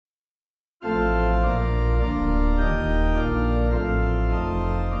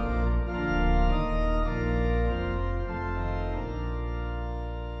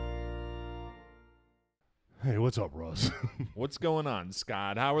what's up, Russ? What's going on,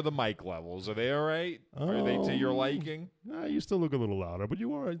 Scott? How are the mic levels? Are they all right? Are they to your liking? Nah, you still look a little louder, but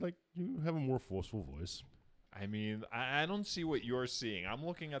you are like you have a more forceful voice. I mean, I don't see what you're seeing. I'm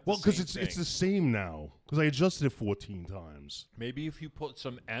looking at the Well, because same it's thing. the same now. Because I adjusted it 14 times. Maybe if you put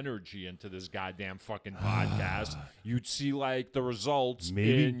some energy into this goddamn fucking podcast, you'd see like the results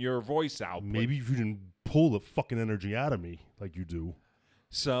in your voice output. Maybe if you didn't pull the fucking energy out of me like you do.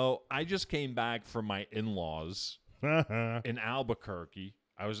 So I just came back from my in-laws in Albuquerque.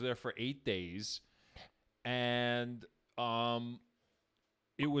 I was there for 8 days, and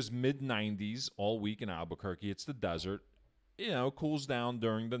it was mid-90s all week in Albuquerque. It's the desert. You know, cools down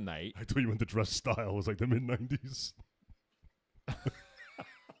during the night. I thought you meant the dress style was like the mid-90s.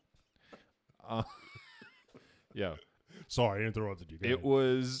 Yeah. Sorry, I interrupted you. Go It ahead.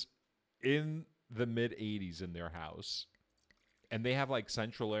 was in the mid-80s in their house. And they have like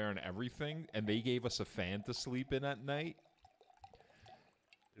central air and everything, and they gave us a fan to sleep in at night.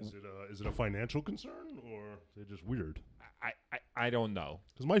 Is it a financial concern or is it just weird? I don't know.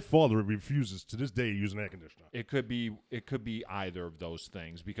 Because my father refuses to this day to use an air conditioner. It could be either of those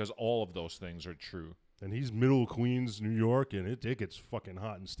things, because all of those things are true. And he's middle Queens, New York, and it gets fucking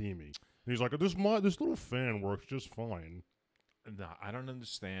hot and steamy. And he's like, this little fan works just fine. No, I don't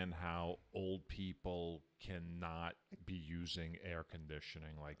understand how old people cannot be using air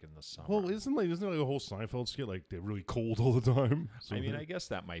conditioning like in the summer. Well, isn't there like a whole Seinfeld skit like they're really cold all the time? So I mean, I guess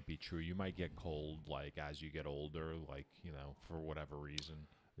that might be true. You might get cold like as you get older, like, you know, for whatever reason.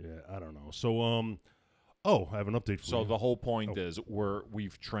 Yeah, I don't know. So, I have an update for you. So the whole point is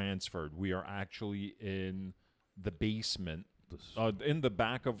we've transferred. We are actually in the basement, in the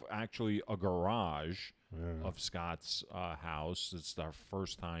back of actually a garage of Scott's house. It's our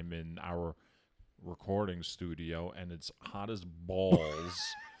first time in our recording studio, and it's hot as balls.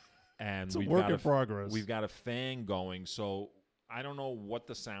 And it's a work in progress. We've got a fan going, so I don't know what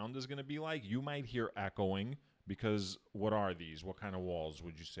the sound is going to be like. You might hear echoing. Because what are these? What kind of walls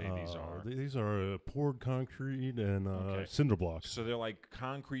would you say these are? These are poured concrete and cinder blocks. So they're like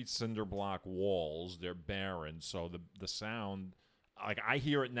concrete cinder block walls. They're barren. So the sound, like I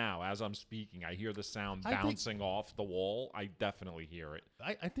hear it now as I'm speaking. I hear the sound bouncing off the wall. I definitely hear it.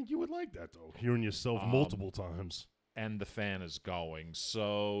 I think you would like that, though, hearing yourself multiple times. And the fan is going.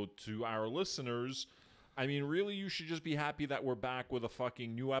 So to our listeners, I mean, really, you should just be happy that we're back with a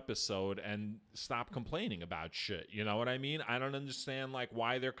fucking new episode and stop complaining about shit. You know what I mean? I don't understand like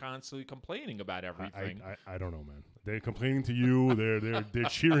why they're constantly complaining about everything. I don't know, man. They're complaining to you. They're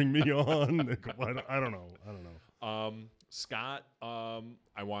cheering me on. I don't know. Scott,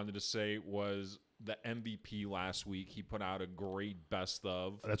 I wanted to say was the MVP last week. He put out a great best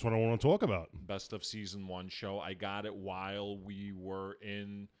of. That's what I want to talk about. Best of season 1 show. I got it while we were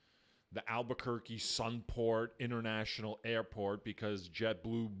in the Albuquerque Sunport International Airport because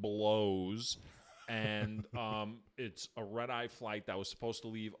JetBlue blows, and it's a red-eye flight that was supposed to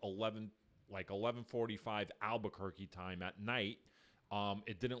leave 11:45 Albuquerque time at night.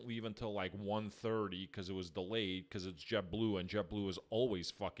 It didn't leave until like 1:30 because it was delayed because it's JetBlue, and JetBlue is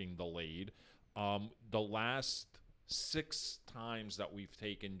always fucking delayed. The last 6 times that we've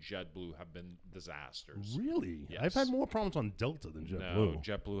taken JetBlue have been disasters. Really? Yes. I've had more problems on Delta than JetBlue. No,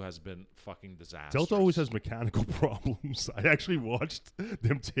 JetBlue has been fucking disastrous. Delta always has mechanical problems. I actually watched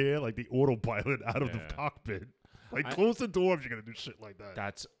them tear like the autopilot out of the cockpit. Like, close the door if you're going to do shit like that.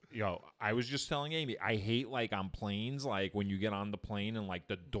 That's, I was just telling Amy, I hate like on planes, like when you get on the plane and like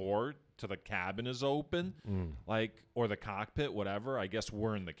the door to the cabin is open, like, or the cockpit, whatever. I guess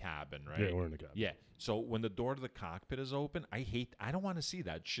we're in the cabin, right? Yeah, we're in the cabin. Yeah. So when the door to the cockpit is open, I don't want to see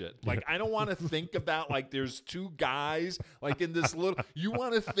that shit. Like, I don't want to think about like there's 2 guys like in this little, you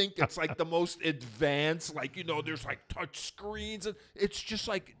want to think it's like the most advanced, like, there's like touch screens, and it's just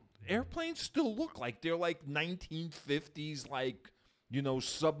like airplanes still look like they're like 1950s, like,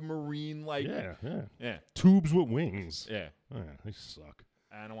 submarine, like. Yeah. Tubes with wings. Yeah. Yeah, they suck.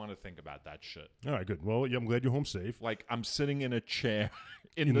 I don't want to think about that shit. All right, good. Well, yeah, I'm glad you're home safe. Like, I'm sitting in a chair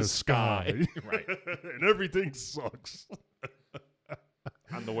in the sky. Right. And everything sucks.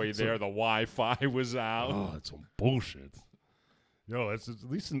 On the way there, the Wi-Fi was out. Oh, it's some bullshit. That's at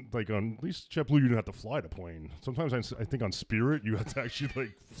least at least JetBlue, you don't have to fly the plane. Sometimes I think on Spirit you have to actually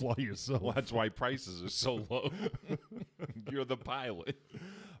like fly yourself. Well, that's why prices are so low. You're the pilot.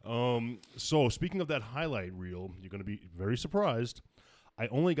 So speaking of that highlight reel, you're going to be very surprised. I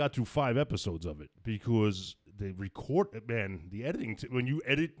only got through 5 episodes of it because they record, man, the editing, when you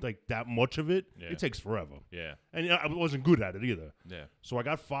edit like that much of it, it takes forever. Yeah. And I wasn't good at it either. Yeah. So I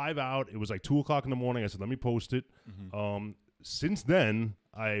got 5 out. It was like 2 o'clock in the morning. I said, let me post it. Since then,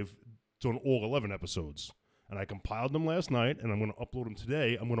 I've done all 11 episodes. and I compiled them last night, and I'm going to upload them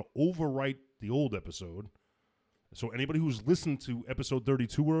today. I'm going to overwrite the old episode. So anybody who's listened to episode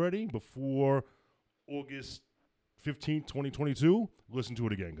 32 already before August 15th, 2022, listen to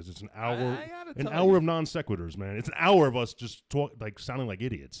it again because it's an hour of non sequiturs, man. It's an hour of us just sounding like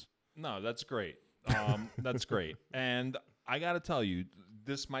idiots. No, that's great. That's great. And I got to tell you,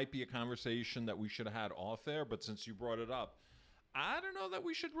 this might be a conversation that we should have had off air, but since you brought it up, I don't know that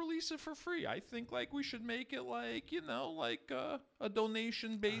we should release it for free. I think we should make it a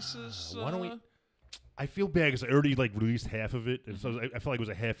donation basis. Why don't we? I feel bad because I already released half of it. So I feel like it was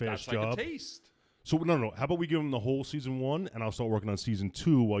a half-assed job. Like a taste. So no. How about we give them the whole season 1, and I'll start working on season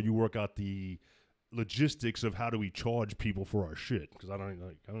 2 while you work out the logistics of how do we charge people for our shit? Because I don't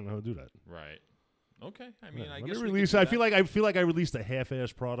know how to do that. Right. Okay. I mean, I let guess me release. I feel like I released a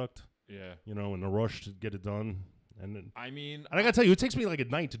half-assed product. Yeah. In a rush to get it done. And then, and I gotta tell you, it takes me a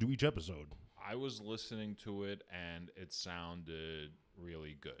night to do each episode. I was listening to it, and it sounded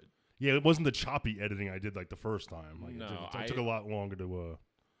really good. Yeah, it wasn't the choppy editing I did the first time. It took a lot longer to.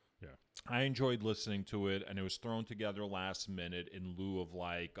 Yeah, I enjoyed listening to it, and it was thrown together last minute in lieu of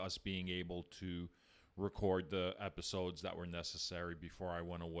us being able to record the episodes that were necessary before I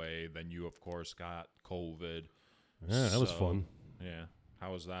went away. Then you, of course, got COVID. Yeah, that was fun. Yeah,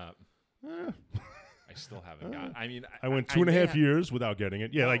 how was that? I still haven't got. I mean, I went 2.5 years without getting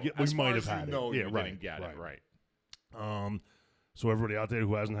it. Yeah, we might have had it. Yeah, you didn't get it. Right. So everybody out there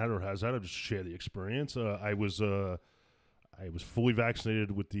who hasn't had or has had it, just share the experience. I was fully vaccinated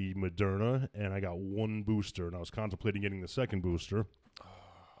with the Moderna, and I got 1 booster, and I was contemplating getting the second booster.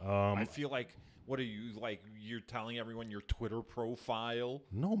 I feel like. What are you you're telling everyone your Twitter profile?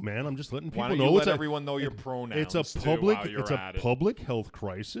 No, man, I'm just letting people Why don't know. You let everyone know your pronouns. It's a public health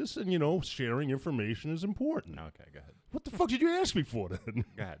crisis, and sharing information is important. Okay, go ahead. What the fuck did you ask me for then?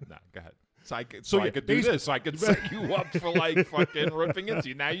 Go ahead. No, go ahead. So I could do this. So I could set you up for fucking ripping into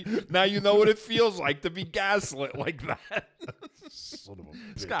you. Now you know what it feels like to be gaslit like that. Son of a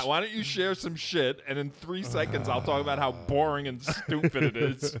bitch. Scott, why don't you share some shit, and in 3 seconds I'll talk about how boring and stupid it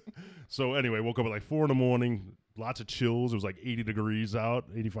is. So anyway, woke up at 4 a.m. Lots of chills. It was 80 degrees out,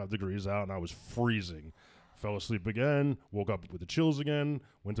 85 degrees out, and I was freezing. Fell asleep again. Woke up with the chills again.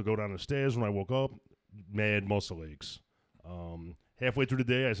 Went to go down the stairs when I woke up. Mad muscle aches. Halfway through the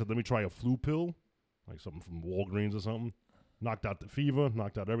day, I said, let me try a flu pill, something from Walgreens or something. Knocked out the fever,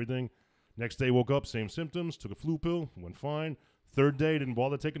 knocked out everything. Next day, woke up, same symptoms, took a flu pill, went fine. Third day, didn't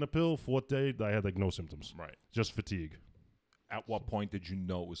bother taking a pill. Fourth day, I had no symptoms. Right. Just fatigue. At what point did you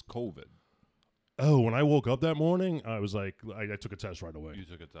know it was COVID? Oh, when I woke up that morning, I was I took a test right away. You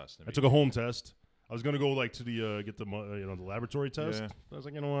took a test. I took a home test. I was going to go to the get the the laboratory test. Yeah. I was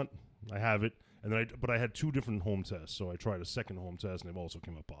like, you know what? I have it. And then but I had 2 different home tests, so I tried a second home test, and it also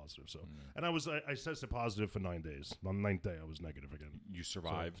came up positive. So, and I tested positive for 9 days. On the 9th day, I was negative again. You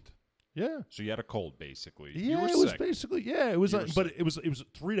survived. So, yeah. So you had a cold, basically. Yeah, you were it sick. was basically It was, but it was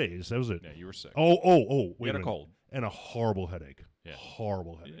 3 days. That was it. Yeah, you were sick. Oh! Wait you had a cold and a horrible headache. Yeah.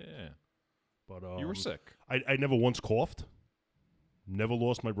 Horrible headache. Yeah. But you were sick. I never once coughed. Never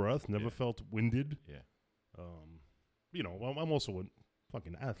lost my breath. Never felt winded. Yeah. I'm also a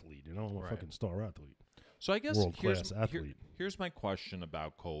fucking athlete. I'm a fucking star athlete. So I guess world-class athlete. Here's my question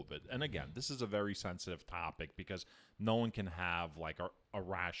about COVID. And again, this is a very sensitive topic because no one can have a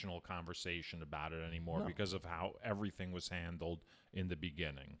rational conversation about it anymore because of how everything was handled in the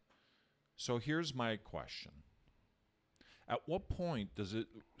beginning. So here's my question. At what point does it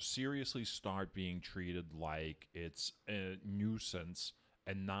seriously start being treated like it's a nuisance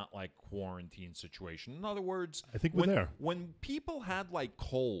and not like quarantine situation? In other words, I think we're there. When people had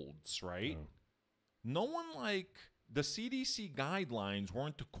colds, right? Oh. No one the CDC guidelines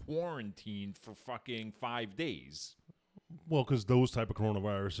weren't to quarantine for fucking 5 days. Well, because those type of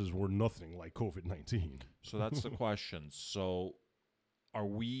coronaviruses were nothing like COVID-19. So that's the question. So are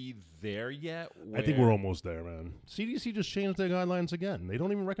we there yet? I think we're almost there, man. CDC just changed their guidelines again. They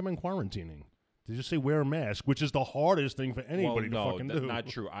don't even recommend quarantining. They just say wear a mask, which is the hardest thing for anybody to fucking do. Not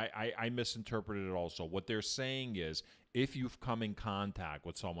true. I misinterpreted it also. What they're saying is if you've come in contact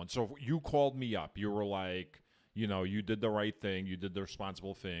with someone. So if you called me up. You were like, you did the right thing. You did the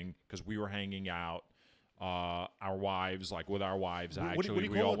responsible thing because we were hanging out. Our wives, with our wives, actually,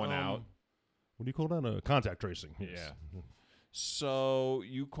 we all went out. What do you call that? Contact tracing. Yes. Yeah. So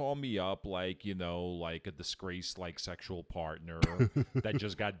you call me up a disgraced sexual partner that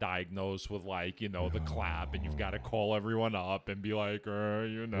just got diagnosed with the clap, and you've got to call everyone up and be like, I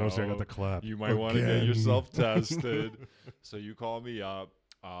got the clap. You might want to get yourself tested. So you call me up.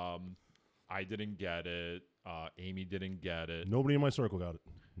 I didn't get it. Amy didn't get it. Nobody in my circle got it.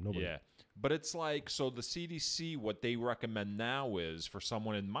 Nobody. Yeah. But it's like, so the CDC, what they recommend now is, for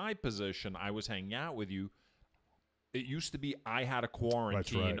someone in my position, I was hanging out with you, it used to be I had a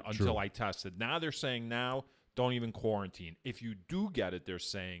quarantine until I tested. Now they're saying don't even quarantine. If you do get it, they're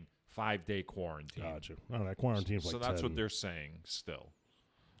saying 5-day quarantine. Gotcha. Oh, that quarantine's So like that's 10. what they're saying still.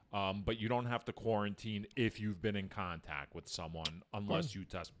 But you don't have to quarantine if you've been in contact with someone unless you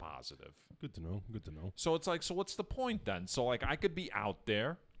test positive. Good to know. Good to know. So it's like, so what's the point then? So like I could be out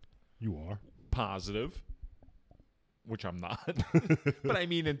there. You are. Positive. Which I'm not. But I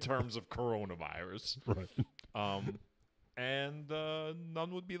mean in terms of coronavirus. Right. And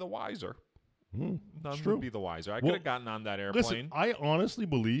none would be the wiser. None would be the wiser. I could have gotten on that airplane. Listen, I honestly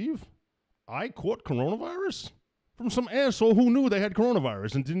believe I caught coronavirus from some asshole who knew they had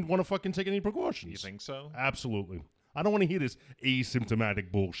coronavirus and didn't want to fucking take any precautions. You think so? Absolutely. I don't want to hear this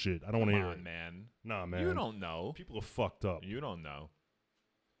asymptomatic bullshit. I don't want to hear it. Man. Nah, man. You don't know. People are fucked up. You don't know.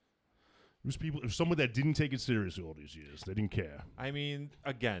 It was someone that didn't take it seriously all these years. They didn't care. I mean,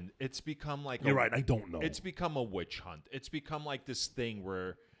 again, it's become like You're right. I don't know. It's become a witch hunt. It's become like this thing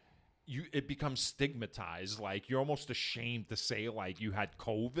where it becomes stigmatized. Like you're almost ashamed to say like you had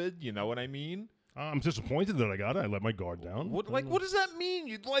COVID. You know what I mean? I'm disappointed that I got it. I let my guard down. What does that mean?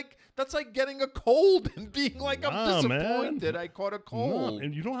 You'd like that's like getting a cold and being like, I'm disappointed. I caught a cold. Nah.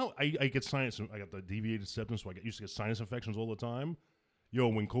 And you know how I get sinus? I got the deviated septum, so I used to get sinus infections all the time. Yo,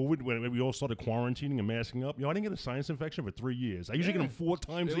 when we all started quarantining and masking up, I didn't get a sinus infection for 3 years. I usually get them 4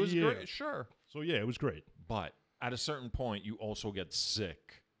 times a year. Great. Sure. So yeah, it was great. But at a certain point, you also get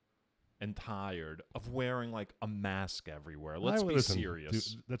sick and tired of wearing like a mask everywhere. Let's be serious.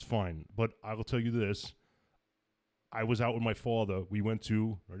 Dude, that's fine. But I will tell you this. I was out with my father. We went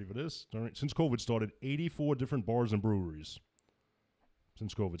to, ready for this? Since COVID started, 84 different bars and breweries.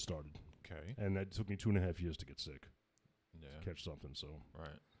 Since COVID started. Okay. And that took me 2.5 years to get sick. Yeah. Catch something, so. Right.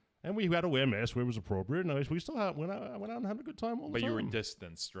 And we had to wear masks where it was appropriate. And we still went out and had a good time all the time. But you were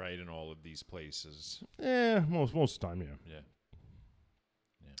distanced, right, in all of these places. Yeah, most of the time, yeah. Yeah.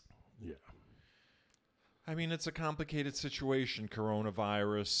 Yeah. I mean, it's a complicated situation,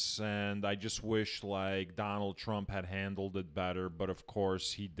 coronavirus, and I just wish, like, Donald Trump had handled it better, but of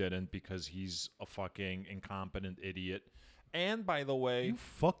course he didn't because he's a fucking incompetent idiot. And, by the way... You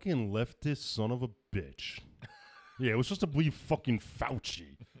fucking leftist son of a bitch. Yeah, it was supposed to believe fucking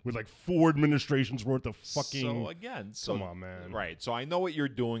Fauci with like 4 administrations worth of fucking... So, again... Come on, man. Right. So, I know what you're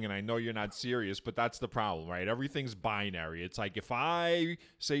doing, and I know you're not serious, but that's the problem, right? Everything's binary. It's like, if I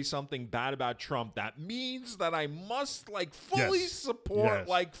say something bad about Trump, that means that I must, like, fully support,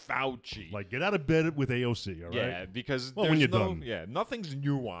 like, Fauci. Like, get out of bed with AOC, all right? Yeah, because when you're done. Yeah, nothing's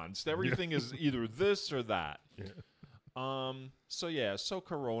nuanced. Everything is either this or that. Yeah. So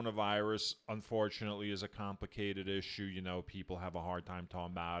coronavirus, unfortunately, is a complicated issue. You know, people have a hard time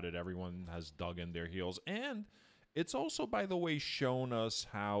talking about it. Everyone has dug in their heels. And it's also, by the way, shown us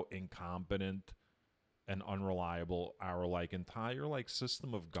how incompetent and unreliable our, like, entire, like,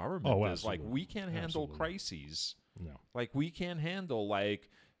 system of government is. Like, we can't handle crises. No. Like, we can't handle, like,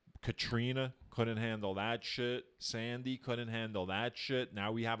 Katrina couldn't handle that shit. Sandy couldn't handle that shit.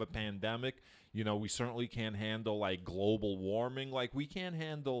 Now we have a pandemic. You know, we certainly can't handle, like, global warming. Like, we can't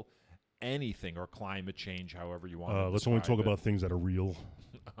handle anything, or climate change, however you want to Let's only talk about things that are real.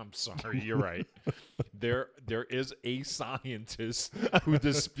 I'm sorry, you're right. There is a scientist who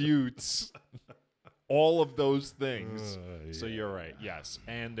disputes all of those things. So you're right, yes.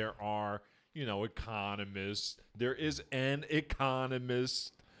 And there are, you know, economists. There is an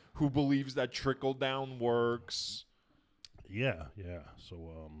economist who believes that trickle-down works. Yeah.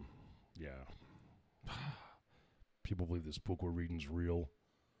 So, yeah. People believe this book we're reading is real.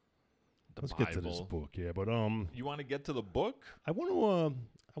 Let's get to this book, yeah. But you want to get to the book? I want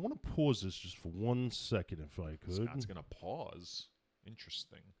to pause this just for 1 second, if I could. Scott's gonna pause.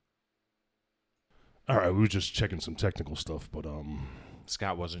 Interesting. All right, we were just checking some technical stuff, but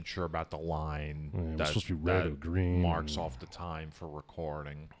Scott wasn't sure about the line. Yeah, that's supposed to be red or green. Marks off the time for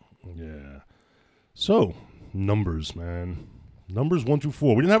recording. Yeah. So numbers, man. Numbers 1 through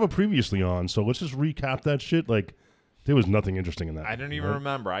 4. We didn't have it previously on, so let's just recap that shit. Like, there was nothing interesting in that. I don't even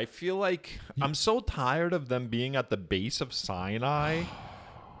remember. I feel like I'm so tired of them being at the base of Sinai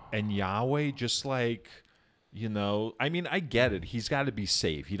and Yahweh just like, you know, I mean, I get it. He's got to be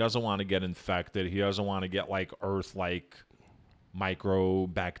safe. He doesn't want to get infected. He doesn't want to get like Earth-like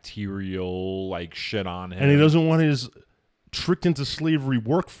microbacterial like shit on him. And he doesn't want his tricked into slavery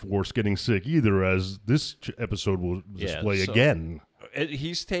workforce getting sick either, as this episode will display again.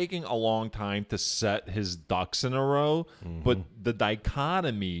 He's taking a long time to set his ducks in a row, but the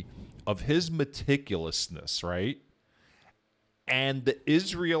dichotomy of his meticulousness, right? and the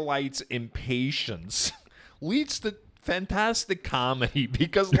Israelites' impatience leads to fantastic comedy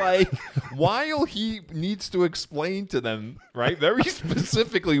because, like, while he needs to explain to them, right, very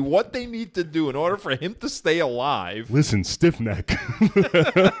specifically what they need to do in order for him to stay alive. Listen, stiff neck.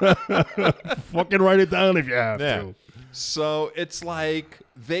 Fucking write it down if you have to. So it's like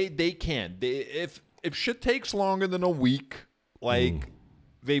they can't. If shit takes longer than a week, like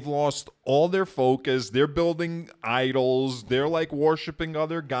they've lost all their focus. They're building idols. They're like worshiping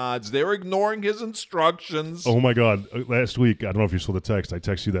other gods. They're ignoring his instructions. Oh my God! Last week, I don't know if you saw the text. I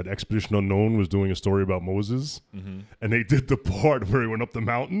texted you that Expedition Unknown was doing a story about Moses, and they did the part where he went up the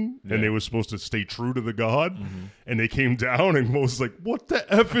mountain, and they were supposed to stay true to the God, and they came down, and Moses was like, "What the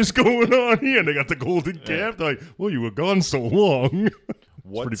F is going on here?" And they got the golden calf. They're like, "Well, you were gone so long."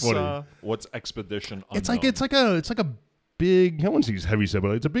 Pretty funny. What's Expedition Unknown? It's like a big, I wouldn't say he's heavy set,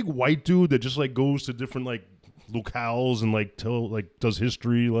 but it's a big white dude that just like goes to different like locales and like does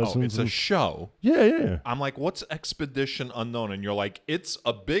history lessons. Oh, it's a show. Yeah. I'm like, what's Expedition Unknown? And you're like, it's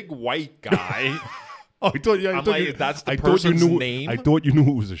a big white guy. Oh, I thought that's the person's name. I thought you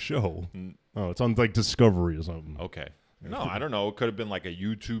knew it was a show. Oh, it's on like Discovery or something. Okay. No, I don't know. It could have been like a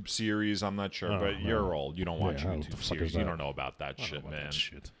YouTube series. I'm not sure. But you're old. You don't watch YouTube series. You don't know about that shit, man.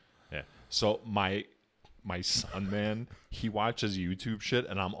 Yeah. So my son, man, he watches YouTube shit,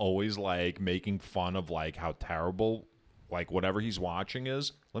 and I'm always like making fun of like how terrible like whatever he's watching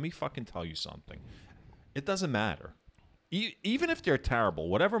is. Let me fucking tell you something. It doesn't matter. Even if they're terrible,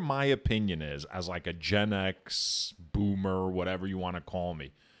 whatever my opinion is as like a Gen X boomer, whatever you want to call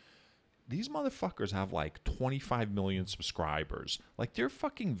me, these motherfuckers have like 25 million subscribers. Like their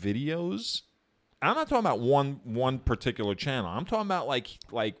fucking videos. I'm not talking about one particular channel. I'm talking about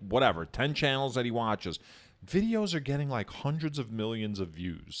like whatever, 10 channels that he watches. Videos are getting like hundreds of millions of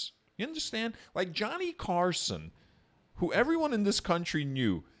views. You understand? Like Johnny Carson, who everyone in this country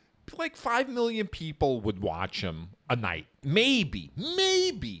knew, like 5 million people would watch him a night. Maybe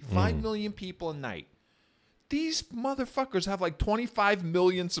 5 million people a night. These motherfuckers have like 25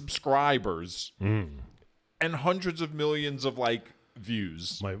 million subscribers and hundreds of millions of like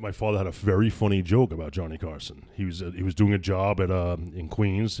views. My father had a very funny joke about Johnny Carson. He was doing a job at in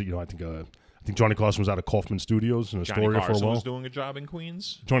Queens. You know, I think Johnny Carson was out of Kaufman Studios in Astoria for a while. Johnny Carson was doing a job in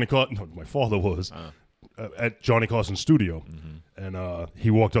Queens. No, my father was at Johnny Carson's studio, and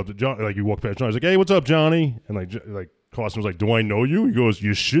he walked up to John. Like he walked past Johnny. He's like, "Hey, what's up, Johnny?" And like Carson was like, "Do I know you?" He goes,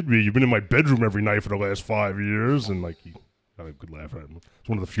 "You should be. You've been in my bedroom every night for the last 5 years." And like he got a good laugh at him. It's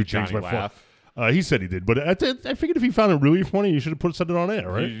one of the few things my father. He said he did, but I figured if he found it really funny, you should have set it on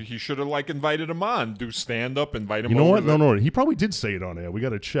air, right? He should have like invited him on, do stand up, invite him. You know what? No, he probably did say it on air. We got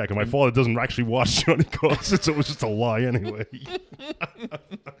to check. And my father doesn't actually watch Johnny Carson, so it was just a lie anyway.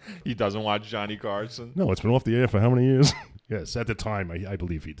 He doesn't watch Johnny Carson. No, it's been off the air for how many years? Yes, at the time, I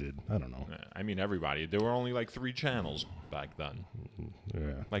believe he did. I don't know. I mean, everybody. There were only like 3 channels back then.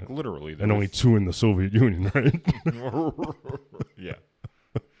 Yeah, like literally, and only 2 in the Soviet Union, right? Yeah.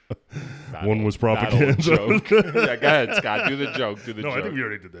 One was propaganda. Joke. Yeah, go ahead, Scott. Do the joke. No, I think we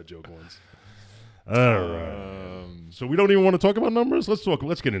already did that joke once. All right. So we don't even want to talk about numbers? Let's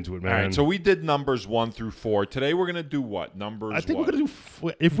get into it, man. All right, so we did numbers 1 through 4. Today we're going to do what? Numbers I think we're going to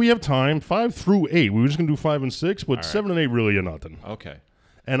do, if we have time, 5 through 8. We were just going to do 5 and 6, but 7 and 8 really are nothing. Okay.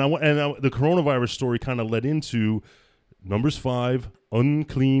 And the coronavirus story kind of led into numbers 5,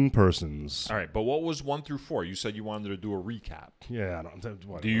 unclean persons. All right, but what was 1 through 4? You said you wanted to do a recap. Yeah.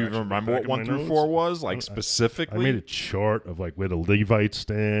 Do you even remember what 1 through 4 was, like specifically? I made a chart of like where the Levites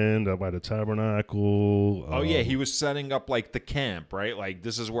stand, up by the tabernacle. Oh, yeah, he was setting up like the camp, right? Like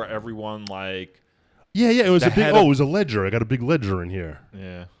this is where everyone like... Yeah, it was it was a ledger. I got a big ledger in here.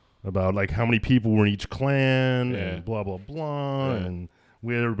 Yeah. About like how many people were in each clan and blah, blah, blah, and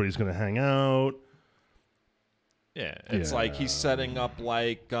where everybody's going to hang out. Yeah, it's like he's setting up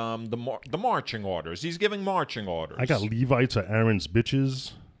like the marching orders. He's giving marching orders. I got Levites are Aaron's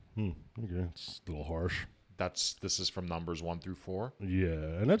bitches. Okay, it's a little harsh. This is from numbers 1 through 4. Yeah,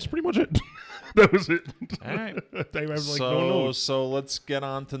 and that's pretty much it. That was it. All right. So let's get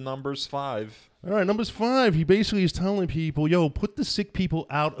on to numbers 5. All right, numbers 5. He basically is telling people, yo, put the sick people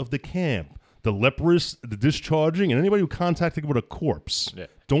out of the camp. The leprous, the discharging, and anybody who contacted with a corpse. Yeah.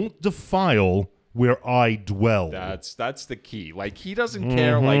 Don't defile where I dwell. That's the key. Like he doesn't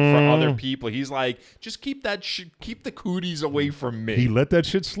care like for other people. He's like, just keep keep the cooties away from me. He let that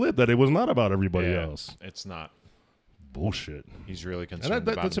shit slip that it was not about everybody else. It's not. Bullshit. He's really concerned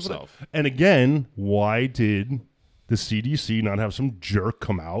about himself. And again, why did the CDC not have some jerk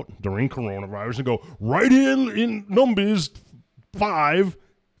come out during coronavirus and go, right in numbers 5,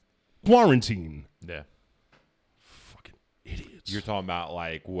 quarantine? Yeah. Fucking idiots. You're talking about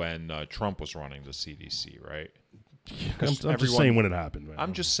like when Trump was running the CDC, right? I'm just saying when it happened. Man.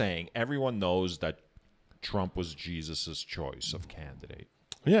 I'm just saying everyone knows that Trump was Jesus's choice of candidate.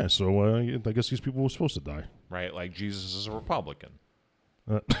 Yeah, so I guess these people were supposed to die. Right? Like Jesus is a Republican.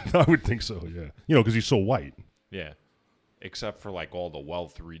 I would think so, yeah. You know, because he's so white. Yeah. Except for like all the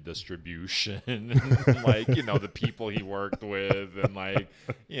wealth redistribution and like, you know, the people he worked with and like,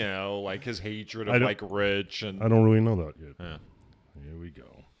 you know, like his hatred of like rich and I don't really know that yet. Yeah. Here we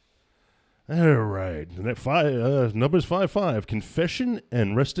go. All right. And that numbers 5-5. Confession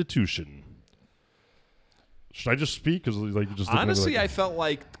and restitution. Should I just speak? Because like just honestly, I felt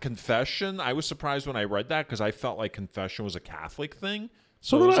like confession. I was surprised when I read that because I felt like confession was a Catholic thing.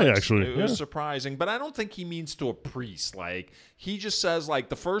 So did I, actually. It was surprising, but I don't think he means to a priest. Like he just says, like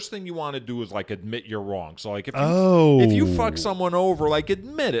the first thing you want to do is like admit you're wrong. So like if you fuck someone over, like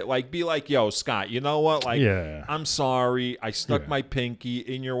admit it. Like be like, yo, Scott, you know what? Like I'm sorry, I stuck my pinky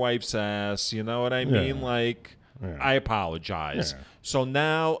in your wife's ass. You know what I mean? Like I apologize. Yeah. So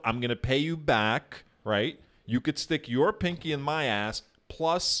now I'm gonna pay you back, right? You could stick your pinky in my ass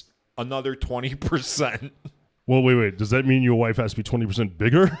plus another 20%. Well, wait. Does that mean your wife has to be 20%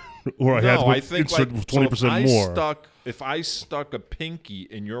 bigger, or I think like 20% more? If I stuck a pinky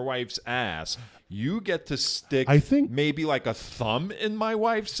in your wife's ass, you get to stick. Maybe like a thumb in my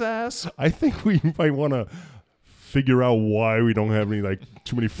wife's ass. I think we might want to figure out why we don't have any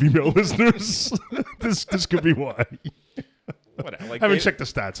too many female listeners. This could be why. Like I haven't checked the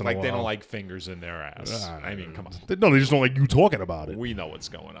stats in a while. They don't like fingers in their ass. I mean, come on. No, they just don't like you talking about it. We know what's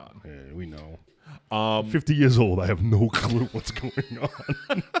going on. Yeah, we know. 50 years old. I have no clue what's going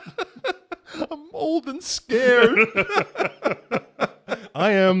on. I'm old and scared.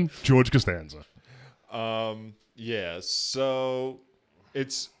 I am George Costanza. Yeah. So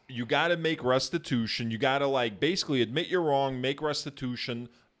it's you got to make restitution. You got to basically admit you're wrong, make restitution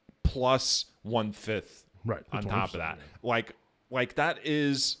plus 1/5. Right. On top of that, like that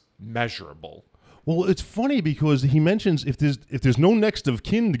is measurable. Well, it's funny because he mentions if there's no next of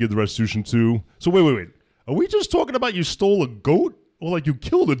kin to give the restitution to. So wait. Are we just talking about you stole a goat or like you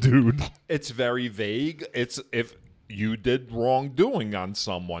killed a dude? It's very vague. It's if you did wrongdoing on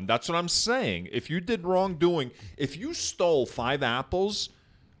someone. That's what I'm saying. If you did wrongdoing, if you stole 5 apples,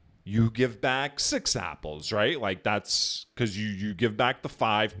 you give back 6 apples, right? Like that's because you give back the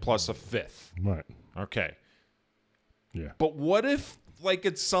 5 plus a 5th. Right. Okay. Yeah. But what if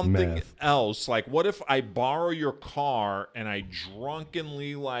it's something else? Like what if I borrow your car and I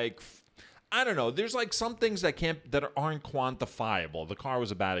drunkenly I don't know. There's some things that aren't quantifiable. The car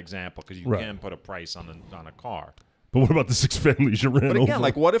was a bad example because you can't put a price on a car. But what about the 6 families you ran over? But again,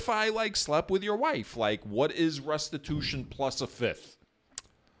 what if I slept with your wife? What is restitution plus a 5th?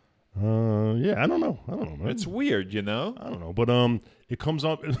 Yeah, I don't know, man. It's weird, you know? I don't know, but it comes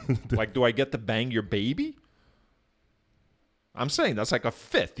up do I get to bang your baby? I'm saying that's like a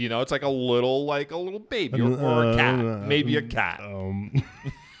 5th, you know? It's like a little baby or a cat, maybe a cat.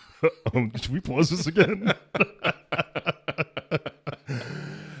 Should we pause this again?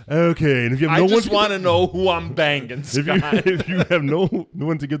 Okay, and if you have I just want to know who I'm banging, Scott. If you have no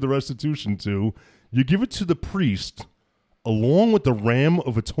one to give the restitution to, you give it to the priest along with the ram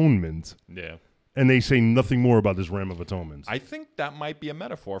of atonement. Yeah. And they say nothing more about this ram of atonement. I think that might be a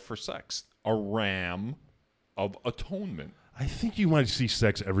metaphor for sex. A ram of atonement. I think you might see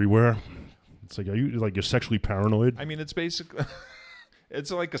sex everywhere. It's like, are you you're sexually paranoid? I mean, it's basically,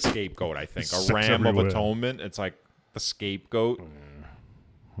 it's like a scapegoat, I think. Sex a ram everywhere. of atonement. It's like the scapegoat.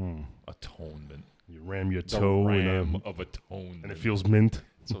 Atonement. You ram your toe ram of atonement. And it feels mint.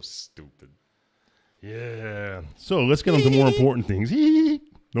 So stupid. Yeah. So let's get on to more important things.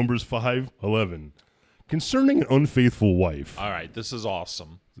 Numbers 5:11. Concerning an unfaithful wife. All right, this is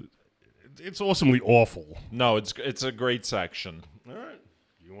awesome. It's awesomely awful. No, it's a great section. All right.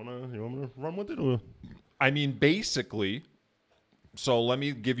 You want to run with it? Or? I mean, basically, so let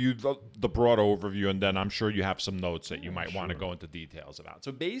me give you the broad overview, and then I'm sure you have some notes that you might want to go into details about.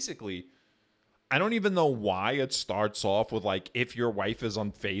 So basically, I don't even know why it starts off with if your wife is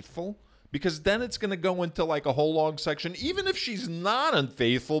unfaithful. Because then it's going to go into a whole long section, even if she's not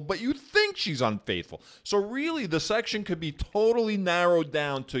unfaithful, but you think she's unfaithful. So really, the section could be totally narrowed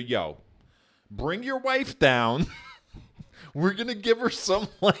down to, bring your wife down. We're going to give her some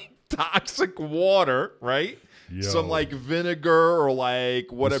toxic water, right? Yo. Some vinegar or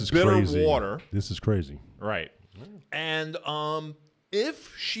bitter water. This is crazy. Right. And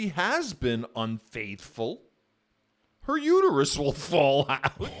if she has been unfaithful, her uterus will fall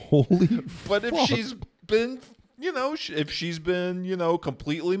out. Holy But fuck. if she's been,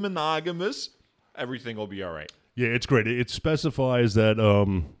 completely monogamous, everything will be all right. Yeah, it's great. It specifies that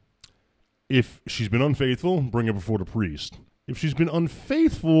if she's been unfaithful, bring her before the priest. If she's been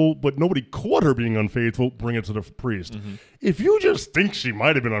unfaithful, but nobody caught her being unfaithful, bring it to the priest. Mm-hmm. If you just think she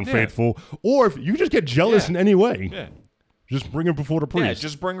might have been unfaithful, or if you just get jealous in any way, just bring her before the priest. Yeah,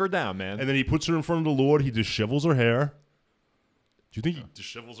 just bring her down, man. And then he puts her in front of the Lord. He dishevels her hair. Do you think he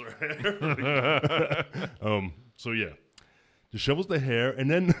dishevels her hair? So yeah, dishevels the hair,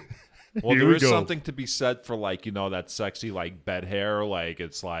 and then well, there is something to be said for like that sexy like bed hair, like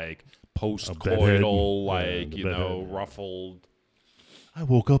it's like post-coital, like ruffled. I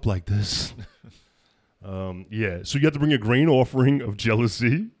woke up like this. Yeah, so you have to bring a grain offering of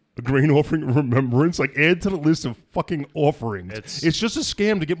jealousy, a grain offering of remembrance, like add to the list of fucking offerings. It's just a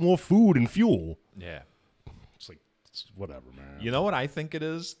scam to get more food and fuel. Yeah. It's whatever, man. You know what I think it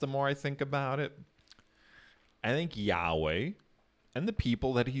is? The more I think about it, I think Yahweh and the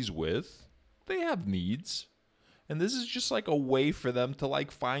people that he's with, they have needs. And this is just like a way for them to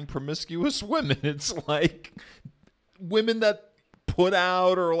like find promiscuous women. It's like women that put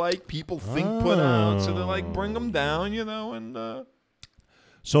out or like people think put out. So they like bring them down, and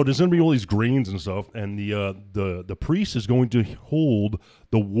so there's going to be all these grains and stuff, and the priest is going to hold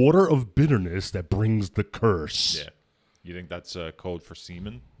the water of bitterness that brings the curse. Yeah. You think that's a code for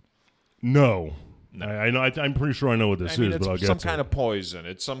semen? No. I know. I'm pretty sure I know what this is, but I'll get some to kind it. of poison.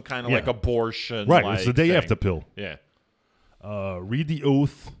 It's some kind of like abortion. Right. Like It's the day thing. after pill. Yeah. Read the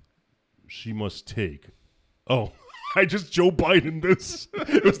oath she must take. Oh, I just Joe Biden this.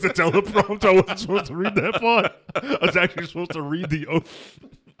 It was the teleprompter. I wasn't supposed to read that part. I was actually supposed to read the oath.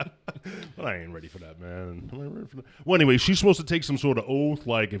 But I ain't ready for that, man. Am I ready for that? Well, anyway, she's supposed to take some sort of oath,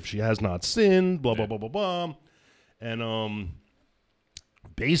 like if she has not sinned, blah, blah, blah, blah, blah. And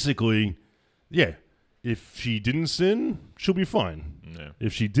basically, yeah, if she didn't sin, she'll be fine. Yeah.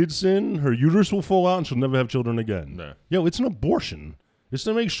 If she did sin, her uterus will fall out and she'll never have children again. Yeah. Yo, it's an abortion. It's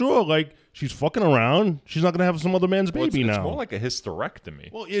to make sure, like, she's fucking around. She's not going to have some other man's baby now. It's more like a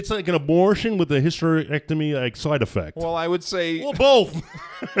hysterectomy. Well, it's like an abortion with a hysterectomy like side effect. Well, I would say... Well, both.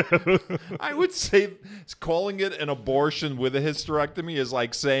 I would say calling it an abortion with a hysterectomy is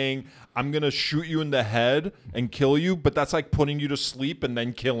like saying, I'm going to shoot you in the head and kill you, but that's like putting you to sleep and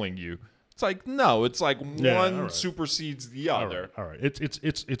then killing you. It's like, no, it's like one supersedes the other. All right.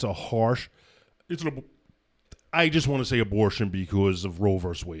 It's a harsh... I just want to say abortion because of Roe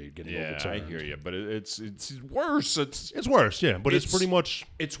versus Wade getting overturned. I hear you, but it's worse. It's worse, yeah, but it's pretty much...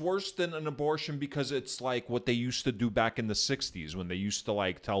 It's worse than an abortion because it's like what they used to do back in the 60s when they used to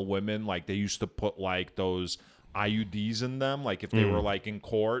like tell women, like they used to put like those IUDs in them, like if they were like in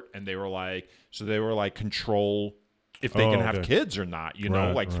court and they were like, so they were like control if they can have kids or not,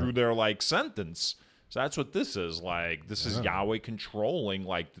 through their like sentence. So that's what this is like. This is Yahweh controlling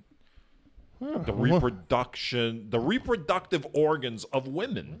like the reproductive organs of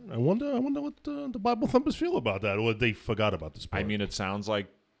women. I wonder what the Bible thumpers feel about that, or they forgot about this part. I mean, it sounds like,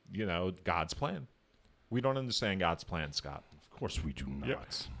 God's plan. We don't understand God's plan, Scott. Of course we do not. Yep.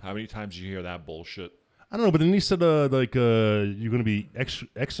 How many times do you hear that bullshit? I don't know, but then he said, you're going to be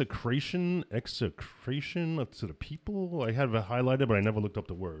execration to the people. I have it highlighted, but I never looked up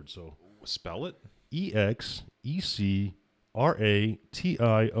the word. So spell it. EXECRATION.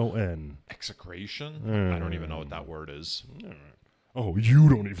 Execration? I don't even know what that word is. Oh, you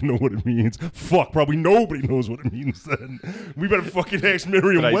don't even know what it means. Fuck, probably nobody knows what it means then. We better fucking ask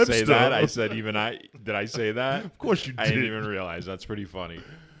Merriam-Webster. Did I say that? Did I say that? Of course you did. I didn't even realize. That's pretty funny.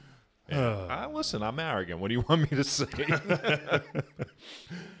 Yeah. Listen, I'm arrogant. What do you want me to say?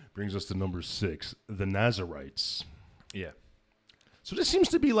 Brings us to number 6, the Nazirites. Yeah. So this seems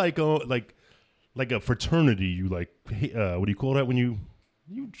to be like a fraternity. You like, what do you call that when you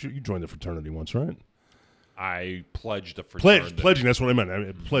joined the fraternity once, right? I pledged a fraternity. Pledging, that's what I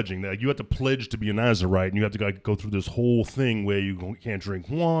meant. Pledging. You have to pledge to be a Nazarite, and you have to go through this whole thing where you can't drink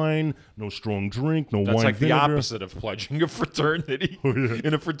wine, no strong drink, no That's wine like vinegar. the opposite of pledging a fraternity. Oh, yeah.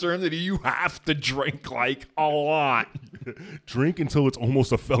 In a fraternity, you have to drink like a lot. Drink until it's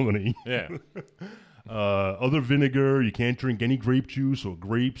almost a felony. Yeah. Other vinegar, you can't drink any grape juice or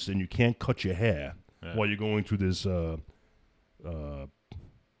grapes, and you can't cut your hair while you're going through this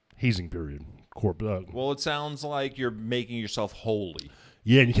hazing period. Well, it sounds like you're making yourself holy.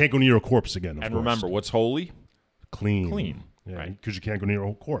 Yeah, and you can't go near a corpse again, of And course. remember, what's holy? Clean. Yeah, right. Because you can't go near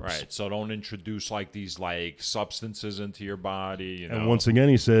a corpse. Right, so don't introduce like these like substances into your body. And once again,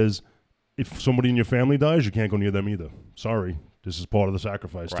 he says, if somebody in your family dies, you can't go near them either. Sorry. This is part of the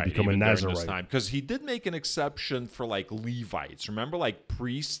sacrifice to become a Nazarite. Because he did make an exception for like Levites. Remember, like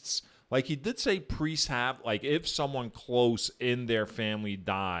priests, Like, he did say priests have, like, if someone close in their family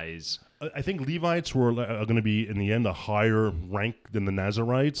dies. I think Levites are going to be, in the end, a higher rank than the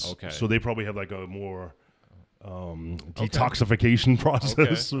Nazirites. Okay. So they probably have like a more detoxification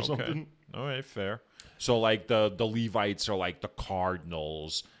process or something. All right, fair. So, like, the Levites are like the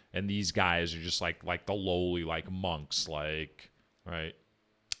cardinals, and these guys are just like the lowly, like, monks, like, right?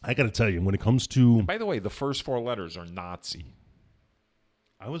 I got to tell you, when it comes to... And by the way, the first 4 letters are Nazi.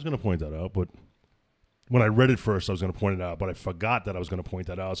 I was going to point that out, but when I read it first, I was going to point it out, but I forgot that I was going to point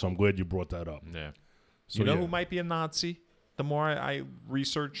that out, so I'm glad you brought that up. Yeah. So, you know who might be a Nazi? The more I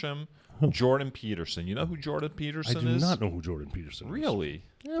research him, Jordan Peterson. You know who Jordan Peterson is? I do not know who Jordan Peterson is. Really?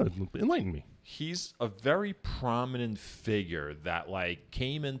 Yeah, enlighten me. He's a very prominent figure that, like,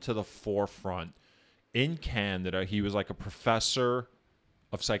 came into the forefront in Canada. He was like a professor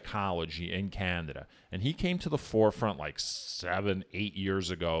of psychology in Canada, and he came to the forefront like 7-8 years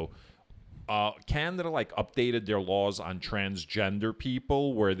ago. Canada, like, updated their laws on transgender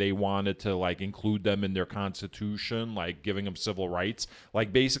people, where they wanted to, like, include them in their constitution, like giving them civil rights,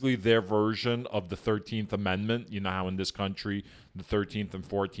 like basically their version of the 13th Amendment. You know how in this country the 13th and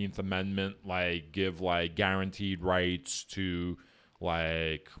 14th Amendment, like, give, like, guaranteed rights to,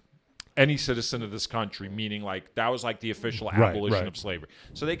 like, any citizen of this country, meaning, like, that was like the official abolition of slavery.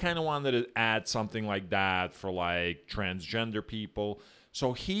 So they kind of wanted to add something like that for, like, transgender people.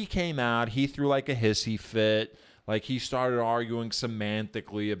 So he came out, he threw like a hissy fit, like he started arguing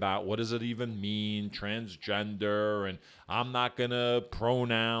semantically about what does it even mean, transgender, and I'm not gonna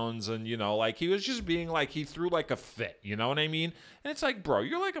pronouns, and, you know, like, he was just being like, he threw like a fit, you know what I mean? And it's like, bro,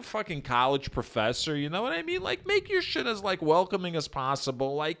 you're like a fucking college professor, you know what I mean? Like, make your shit as, like, welcoming as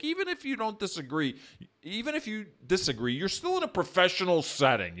possible. Like, even if you disagree, you're still in a professional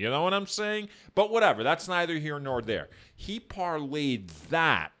setting, you know what I'm saying? But whatever, that's neither here nor there. He parlayed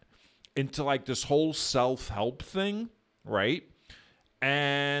that into, like, this whole self-help thing, right?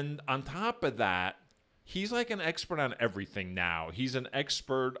 And on top of that, he's like an expert on everything now. He's an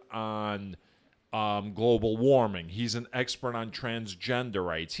expert on global warming. He's an expert on transgender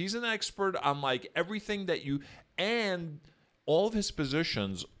rights. He's an expert on, like, everything that and all of his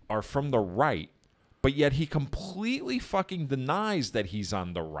positions are from the right, but yet he completely fucking denies that he's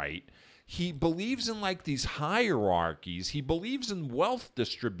on the right. He believes in, like, these hierarchies. He believes in wealth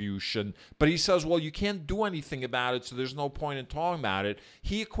distribution, but he says, well, you can't do anything about it, so there's no point in talking about it.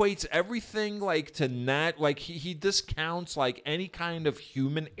 He equates everything, like, to like, he discounts, like, any kind of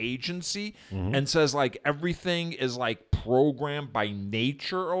human agency, and says, like, everything is, like, programmed by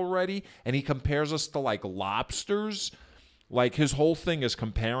nature already, and he compares us to, like, lobsters. Like, his whole thing is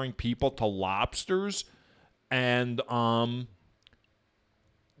comparing people to lobsters, and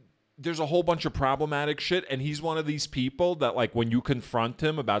there's a whole bunch of problematic shit, and he's one of these people that, like, when you confront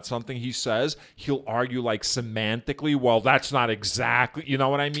him about something he says, he'll argue, like, semantically, well, that's not exactly, you know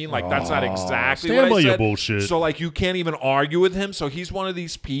what I mean? Like, that's not exactly what I said. Bullshit. So, like, you can't even argue with him. So he's one of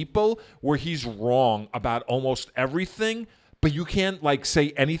these people where he's wrong about almost everything, but you can't, like,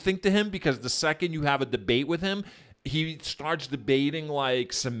 say anything to him, because the second you have a debate with him, he starts debating, like,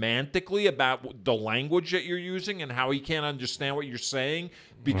 semantically about the language that you're using and how he can't understand what you're saying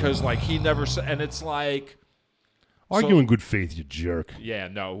because, like, he never said. And it's like, argue in good faith, you jerk. Yeah,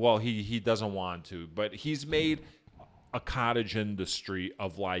 no. Well, he doesn't want to, but he's made a cottage industry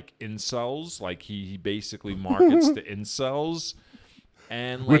of, like, incels. Like, he basically markets to incels,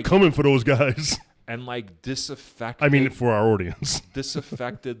 and, like, we're coming for those guys. And, like, disaffected. I mean, for our audience.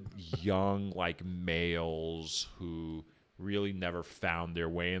 Disaffected young, like, males who really never found their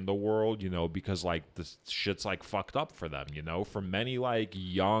way in the world, you know, because, like, the shit's, like, fucked up for them, you know? For many, like,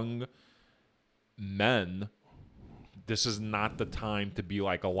 young men, this is not the time to be,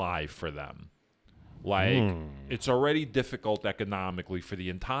 like, alive for them. Like, it's already difficult economically for the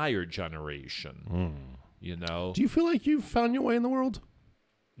entire generation, you know? Do you feel like you've found your way in the world?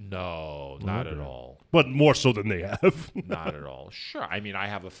 No, not at all. But more so than they have. Not at all. Sure. I mean, I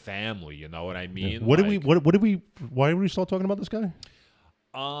have a family, you know what I mean? What did we why did we start talking about this guy?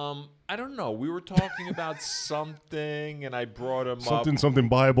 I don't know. We were talking about something, and I brought him up. Something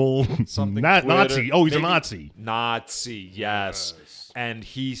Bible. Something Nazi. Oh, he's maybe, a Nazi. Nazi, yes. And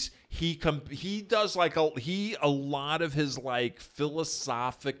he does, like, a lot of his, like,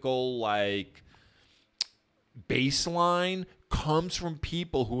 philosophical, like, baseline comes from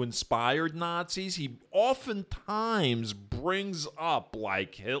people who inspired Nazis. He oftentimes brings up,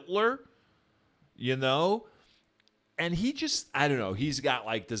 like, Hitler, you know? And he just, I don't know, he's got,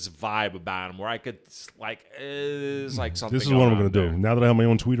 like, this vibe about him where I could, like, it's like something. This is what I'm going to do. Now that I have my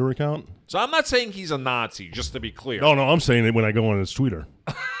own Twitter account. So I'm not saying he's a Nazi, just to be clear. No, I'm saying it when I go on his Twitter.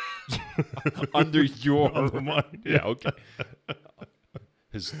 under your Under mine, yeah, okay.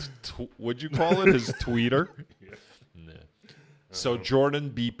 His what'd you call it? His tweeter. Yeah. So Jordan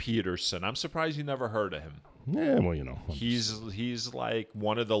B. Peterson. I'm surprised you never heard of him. Yeah, well, you know, He's like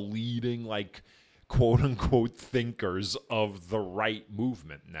one of the leading like quote unquote thinkers of the right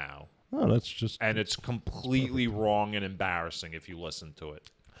movement now. Oh, that's just And it's completely wrong and embarrassing if you listen to it.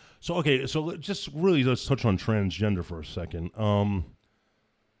 so. Okay, so just really let's touch on transgender for a second.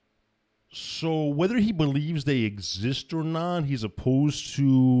 So whether he believes they exist or not, he's opposed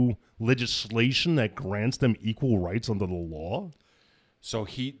to legislation that grants them equal rights under the law. So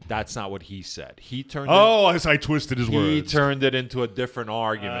that's not what he said. He turned I twisted his words. He turned it into a different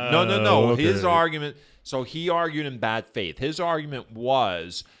argument. No. Okay. His argument, so he argued in bad faith. His argument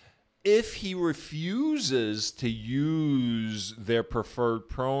was if he refuses to use their preferred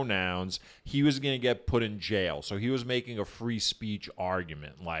pronouns, he was going to get put in jail. So he was making a free speech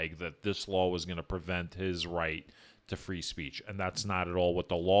argument, like that this law was going to prevent his right to free speech. And that's not at all what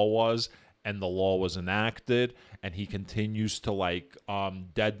the law was. And the law was enacted, and he continues to like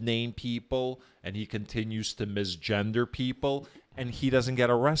dead name people, and he continues to misgender people, and he doesn't get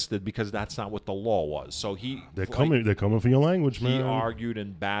arrested because that's not what the law was. So they're coming for your language, man. He argued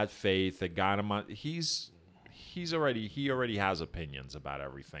in bad faith. They got him on. He already has opinions about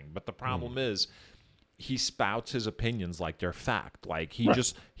everything, but the problem is he spouts his opinions like they're fact. Like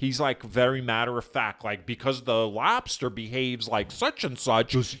he's like very matter of fact. Like because the lobster behaves like such and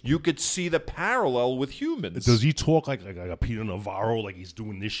such, you could see the parallel with humans. Does he talk like a Peter Navarro, like he's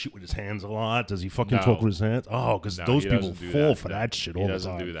doing this shit with his hands a lot? Does he fucking talk with his hands? Oh, because those people fall for that shit all the time. He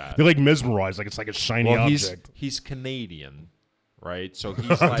doesn't do that. They're like mesmerized, like it's like a shiny object. He's Canadian, right? So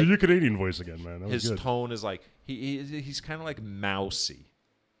he's like, do your Canadian voice again, man. His tone is like he's kind of like mousy.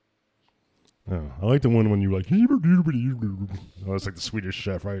 Oh, I like the one when you like. Oh, it's like the Swedish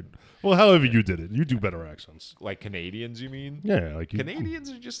chef, right? Well, however you did it, you do better accents. Like Canadians, you mean? Yeah, like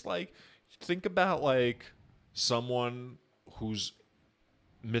Canadians are just like, think about like someone who's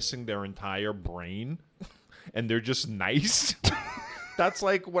missing their entire brain, and they're just nice. That's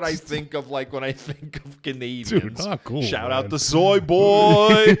like what I think of, like when I think of Canadians. Dude, cool. Shout out to Soy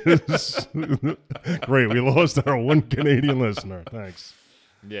Boy. Great, we lost our one Canadian listener. Thanks.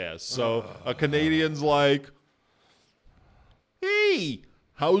 Yeah, so a Canadian's like, hey,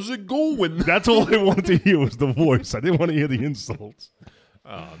 how's it going? That's all I wanted to hear was the voice. I didn't want to hear the insults.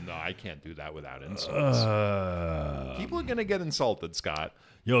 Oh, no, I can't do that without insults. People are going to get insulted, Scott.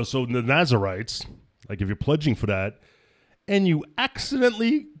 Yo, so the Nazirites, like if you're pledging for that, and you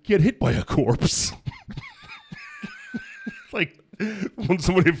accidentally get hit by a corpse. Like when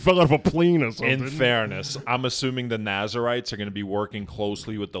somebody fell out of a plane or something. In fairness, I'm assuming the Nazirites are going to be working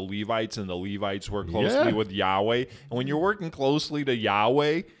closely with the Levites, and the Levites work closely with Yahweh. And when you're working closely to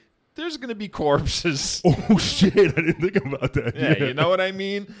Yahweh, there's going to be corpses. Oh, shit. I didn't think about that. Yeah, you know what I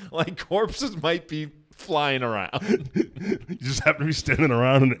mean? Like, corpses might be flying around. You just happen to be standing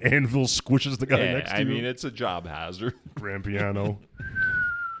around and an anvil squishes the guy next to you. I mean, it's a job hazard. Grand piano.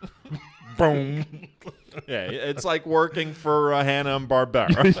 Boom. Yeah, it's like working for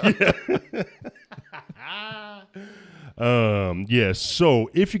Hanna-Barbera. Yeah, so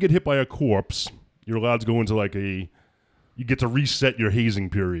if you get hit by a corpse, you're allowed to go into like you get to reset your hazing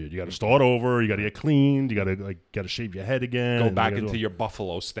period. You got to start over. You got to get cleaned. You got to shave your head again. Go back into your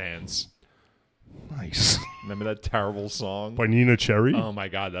buffalo stance. Nice. Remember that terrible song? By Nina Cherry? Oh, my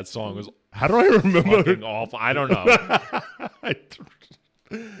God. That song was how do I remember fucking awful. I don't know.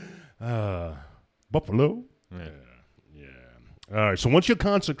 Buffalo? Yeah. All right, so once your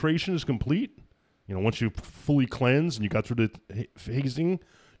consecration is complete, once you fully cleanse and you got through the hazing,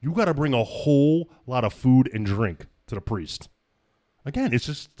 you got to bring a whole lot of food and drink to the priest. Again, it's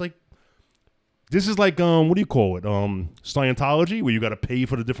just like, this is like, what do you call it? Scientology, where you got to pay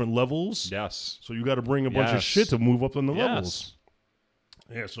for the different levels. Yes. So you got to bring a bunch of shit to move up on the levels.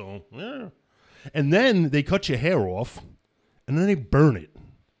 Yeah, so, yeah. And then they cut your hair off, and then they burn it.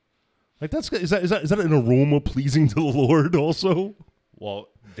 Like, is that an aroma pleasing to the Lord also? Well,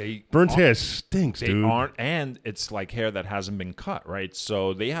 burnt hair stinks, dude. They aren't, and it's like hair that hasn't been cut, right?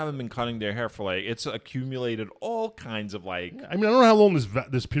 So they haven't been cutting their hair for it's accumulated all kinds of like. I mean, I don't know how long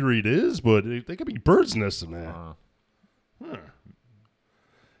this period is, but they could be birds' nests in there.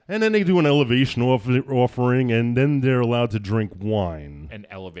 And then they do an elevation offering, and then they're allowed to drink wine. An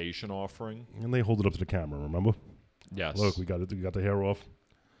elevation offering, and they hold it up to the camera. Remember? Yes. Look, we got it. We got the hair off.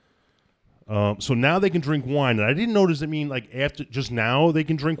 So now they can drink wine, and I didn't know. Does it mean like after just now they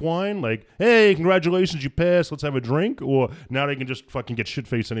can drink wine? Like, hey, congratulations, you passed. Let's have a drink. Or now they can just fucking get shit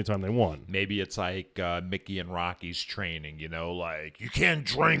faced anytime they want. Maybe it's like Mickey and Rocky's training. Like you can't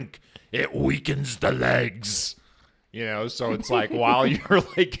drink; it weakens the legs. So it's like while you're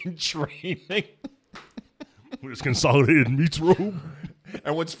like in training, with his consolidated meats robe.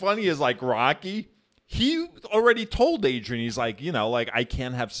 And what's funny is like Rocky. He already told Adrian, he's like, I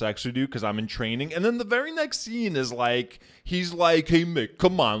can't have sex with you because I'm in training. And then the very next scene is like, he's like, hey, Mick,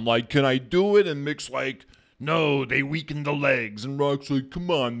 come on. Like, can I do it? And Mick's like, no, they weaken the legs. And Rock's like, come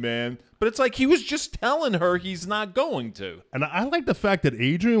on, man. But it's like he was just telling her he's not going to. And I like the fact that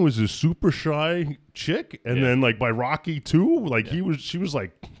Adrian was a super shy chick. And then, like, by Rocky, too, like, she was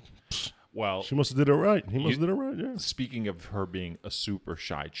like... Well, she must have did it right. He must have did it right, yeah. Speaking of her being a super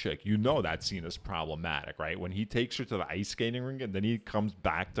shy chick, that scene is problematic, right? When he takes her to the ice skating rink and then he comes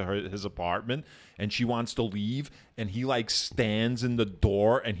back to his apartment and she wants to leave and he like stands in the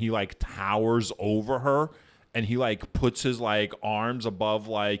door and he like towers over her and he like puts his like arms above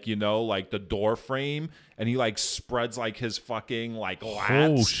like, like the door frame and he like spreads like his fucking like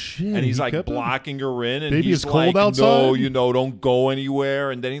lats. Oh shit. And he's like blocking her in and Baby, he's it's like, cold outside? no, don't go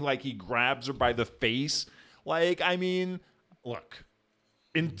anywhere. And then he grabs her by the face. Like, I mean, look,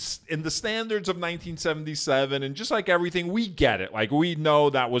 in the standards of 1977 and just like everything, we get it. Like we know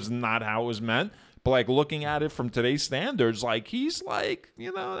that was not how it was meant. But like looking at it from today's standards, like he's like,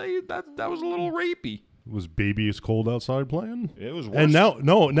 that was a little rapey. Was Baby It's Cold Outside playing? It was worse. And now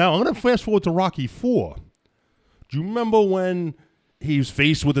I'm going to fast forward to Rocky 4. Do you remember when he was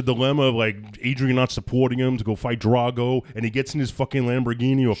faced with the dilemma of, like, Adrian not supporting him to go fight Drago, and he gets in his fucking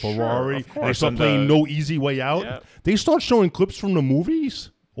Lamborghini or Ferrari, and they start playing No Easy Way Out? Yeah. They start showing clips from the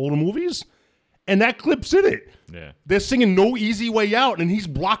movies, all the movies, and that clip's in it. Yeah. They're singing No Easy Way Out, and he's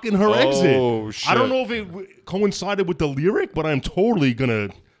blocking her exit. Oh, shit. I don't know if it coincided with the lyric, but I'm totally going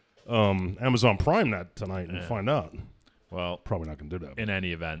to... Amazon Prime that tonight and find out. Well, probably not gonna do that. In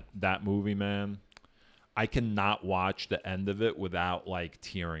any event, that movie, man, I cannot watch the end of it without like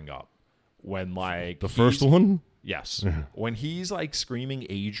tearing up. When like the first one, yes, when he's like screaming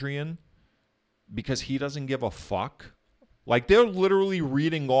Adrian because he doesn't give a fuck. Like they're literally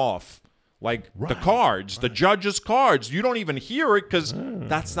reading off like the cards, the judge's cards. You don't even hear it because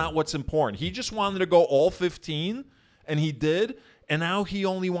that's not what's important. He just wanted to go all 15, and he did. And now he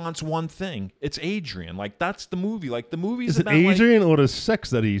only wants one thing. It's Adrian. Like, that's the movie. Like, the movie's about, is it Adrian or the sex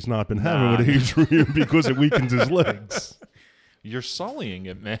that he's not been having with Adrian because it weakens his legs? You're sullying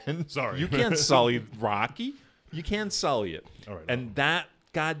it, man. Sorry. You can't sully Rocky. You can't sully it. All right, and that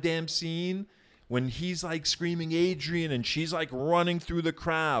goddamn scene when he's, like, screaming Adrian and she's, like, running through the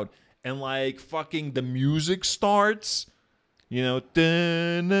crowd and, like, fucking the music starts... I like how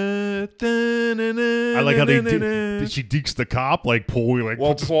she dekes the cop, like Paulie, like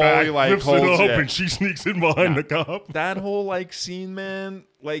puts his back, lifts it up, and she sneaks in behind the cop. That whole like scene, man,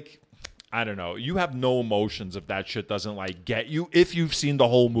 like I don't know. You have no emotions if that shit doesn't like get you. If you've seen the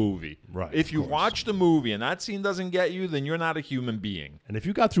whole movie, right? If you watch the movie and that scene doesn't get you, then you're not a human being. And if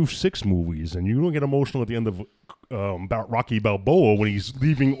you got through 6 movies and you don't get emotional at the end of about Rocky Balboa when he's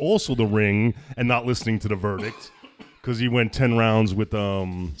leaving also the ring and not listening to the verdict. Because he went 10 rounds with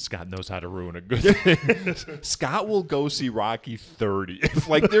Scott knows how to ruin a good thing. Scott will go see Rocky 30. If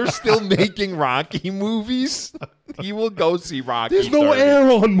like they're still making Rocky movies, he will go see Rocky. There's no air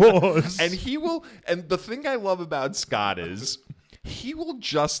on Mars. And he will. And the thing I love about Scott is he will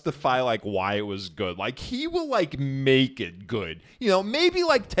justify like why it was good. Like he will like make it good. Maybe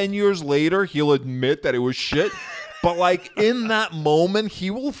like 10 years later he'll admit that it was shit. But like in that moment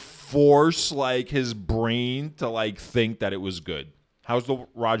he will force like his brain to like think that it was good. How's the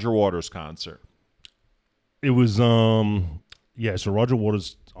Roger Waters concert? It was so Roger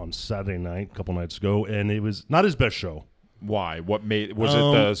Waters on Saturday night a couple nights ago, and it was not his best show. Why? What made was it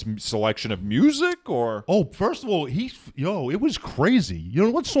the selection of music or? Oh, first of all, it was crazy. You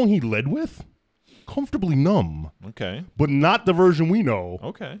know what song he led with? Comfortably Numb. Okay. But not the version we know.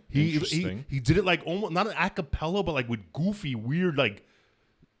 Okay. He did it like almost not an a cappella, but like with goofy, weird, like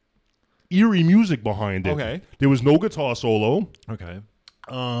eerie music behind it. Okay. There was no guitar solo. Okay.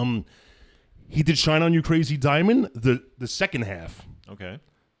 He did Shine On You Crazy Diamond, the second half. Okay.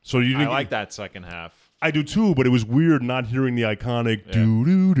 So you didn't like that second half. I do too, but it was weird not hearing the iconic do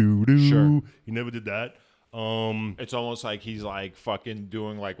do do do. Sure. He never did that. It's almost like he's like fucking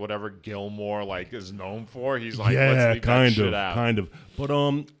doing like whatever Gilmore like is known for. He's like, let's leave that shit out. Kind of. But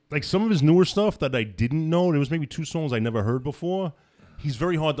like some of his newer stuff that I didn't know, there was maybe 2 songs I never heard before. He's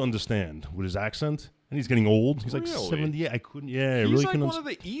very hard to understand with his accent And he's getting old. He's like Really? 78. I couldn't. Yeah, I He's really like couldn't. one of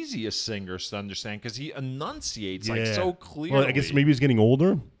the easiest singers to understand because he enunciates like Yeah. so clearly. Well, I guess maybe he's getting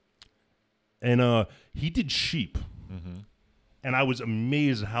older. And he did Sheep. Mm-hmm. And I was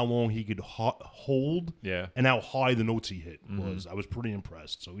amazed at how long he could hold. Yeah. And how high the notes he hit was. I was pretty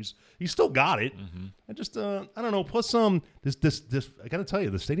impressed. So he's still got it. I just I don't know. Plus this I gotta tell you,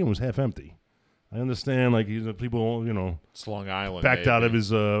 the stadium was half empty. I understand, like people, It's Long Island. backed out of maybe.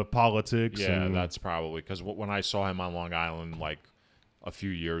 his politics. Yeah, and that's probably because when I saw him on Long Island like a few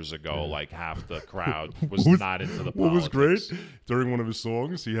years ago, like half the crowd was not into the politics. What was great during one of his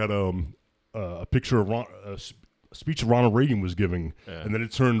songs, he had a picture of a speech Ronald Reagan was giving, and then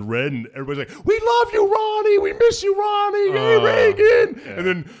it turned red, and everybody's like, "We love you, Ronnie. We miss you, Ronnie. Hey, Reagan." Yeah. And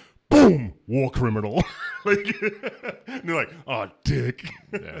then, boom, war criminal. And they're like, "Oh, dick."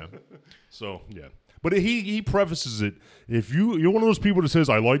 Yeah. So yeah, but he prefaces it. If you're one of those people that says,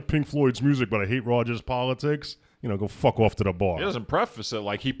 "I like Pink Floyd's music, but I hate Roger's politics," go fuck off to the bar. He doesn't preface it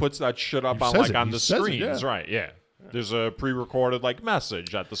like he puts that shit up He on says like it. on He the says it, screens, yeah. right? Yeah. There's a pre-recorded like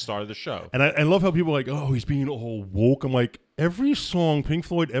message at the start of the show. And I love how people are like, "Oh, he's being all woke." I'm like, every song Pink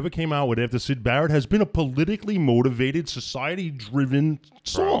Floyd ever came out with after Syd Barrett has been a politically motivated, society-driven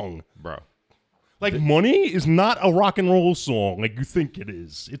song. Bro. Like, Money is not a rock and roll song like you think it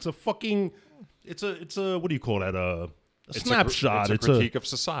is. It's a fucking, it's a what do you call that? A snapshot. It's a critique of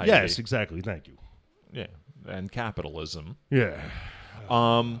society. Yes, exactly. Thank you. Yeah. And capitalism. Yeah.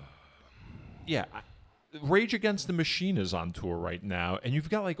 Yeah. Rage Against the Machine is on tour right now, and you've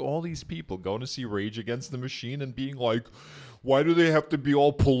got like all these people going to see Rage Against the Machine and being like, why do they have to be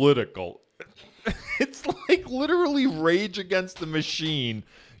all political? It's like literally Rage Against the Machine.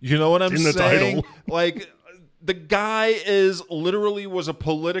 You know what I'm in the saying? title. Like, the guy was a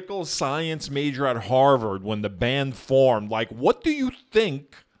political science major at Harvard when the band formed. Like, what do you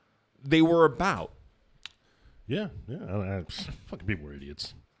think they were about? Yeah. Fucking people are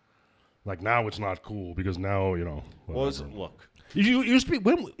idiots. Like, now it's not cool because now, Look. It used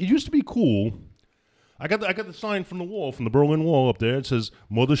to be cool. I got the sign from the wall, from the Berlin Wall up there. It says,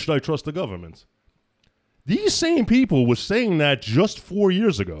 "Mother, should I trust the government?" These same people were saying that just 4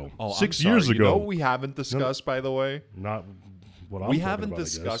 years ago, 6 years ago. You know what we haven't discussed, by the way? Not what I'm We talking haven't about, I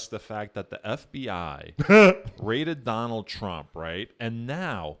guess. discussed the fact that the FBI raided Donald Trump, right? And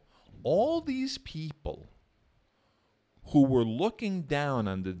now all these people who were looking down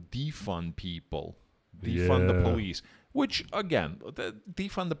on the defund people, defund the police, which, again,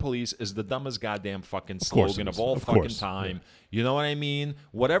 defund the police is the dumbest goddamn fucking slogan of all fucking time. Yeah. You know what I mean?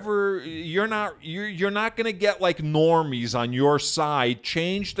 Whatever, you're not going to get like normies on your side.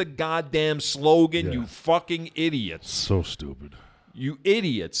 Change the goddamn slogan, you fucking idiots. So stupid. You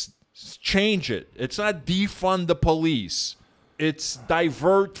idiots. Change it. It's not defund the police. It's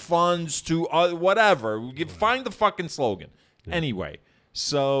divert funds to whatever. Find the fucking slogan. Yeah. Anyway,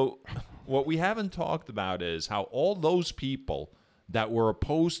 so what we haven't talked about is how all those people that were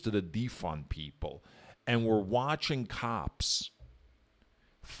opposed to the defund people and were watching cops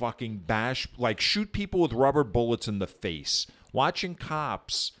fucking shoot people with rubber bullets in the face, watching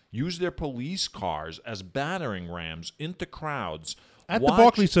cops use their police cars as battering rams into crowds. At the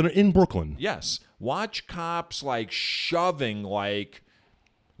Barclays Center in Brooklyn. Yes. Watch cops shoving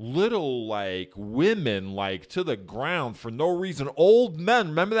little women to the ground for no reason. Old men.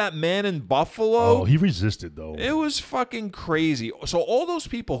 Remember that man in Buffalo? Oh, he resisted though. It was fucking crazy. So all those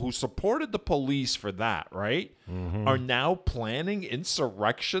people who supported the police for that, right, are now planning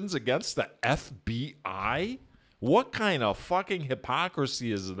insurrections against the FBI? What kind of fucking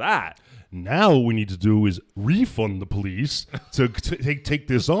hypocrisy is that? Now what we need to do is refund the police to take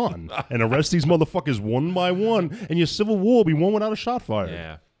this on and arrest these motherfuckers one by one, and your civil war will be won without a shot fired.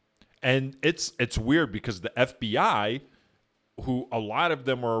 Yeah. And it's weird because the FBI, who a lot of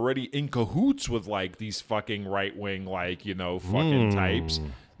them are already in cahoots with these fucking right-wing fucking types,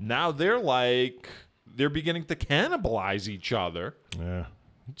 now they're beginning to cannibalize each other. Yeah.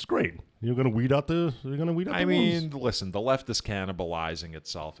 It's great. You're gonna weed out the. I mean, listen, the left is cannibalizing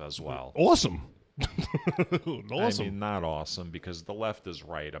itself as well. Awesome. Awesome. I mean, not awesome because the left is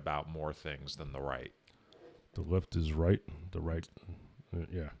right about more things than the right. The left is right. The right.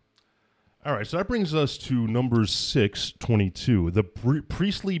 Yeah. All right, so that brings us to number 622, the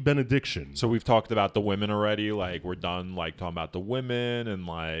priestly benediction. So we've talked about the women already. We're done talking about the women and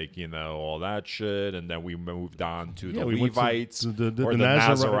all that shit, and then we moved on to the Levites the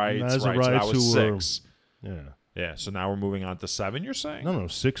Nazirites. Right? So that was 6. Yeah. So now we're moving on to 7. You're saying? No,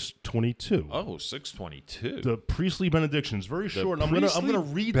 622. Oh, 622. The priestly benediction is very short. I'm gonna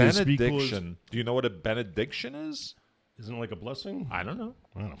read this because. Do you know what a benediction is? Isn't it like a blessing? I don't know.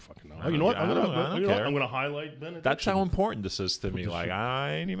 I don't fucking know. You know what? I'm going to highlight benediction. That's how important this is to me. Like,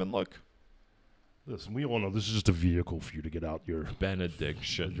 I ain't even look. Listen, we all know this is just a vehicle for you to get out your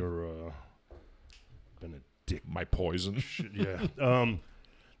benediction. Your benedict. My poison. Yeah.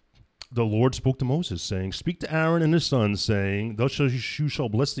 The Lord spoke to Moses, saying, "Speak to Aaron and his sons, saying, you shall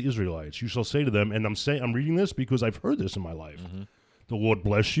bless the Israelites. You shall say to them," and I'm reading this because I've heard this in my life. Mm-hmm. "The Lord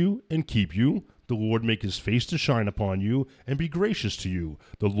bless you and keep you. The Lord make his face to shine upon you and be gracious to you.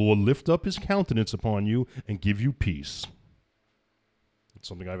 The Lord lift up his countenance upon you and give you peace." It's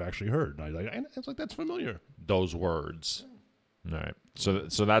something I've actually heard. It's like, that's familiar. Those words. All right. So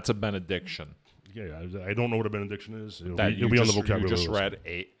that's a benediction. Yeah, I don't know what a benediction is. It'll be on the vocabulary. You just read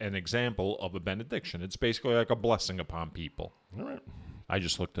an example of a benediction. It's basically like a blessing upon people. All right. I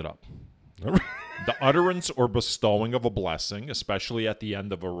just looked it up. All right. The utterance or bestowing of a blessing, especially at the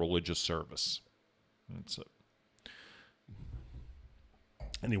end of a religious service. That's it.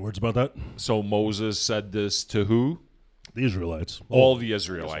 Any words about that? So Moses said this to who? The Israelites. All the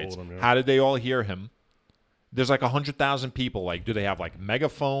Israelites. All of them, yeah. How did they all hear him? There's like 100,000 people. Like, do they have like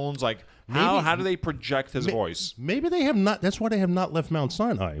megaphones? Like, how do they project his voice? Maybe they have not. That's why they have not left Mount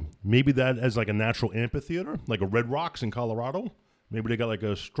Sinai. Maybe that as like a natural amphitheater, like a Red Rocks in Colorado. Maybe they got like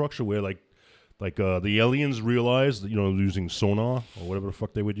a structure where like the aliens realized, using sonar or whatever the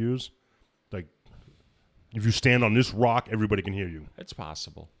fuck they would use. Like, if you stand on this rock, everybody can hear you. It's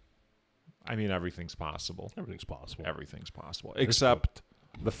possible. I mean, everything's possible. Everything's possible. Everything's possible. Except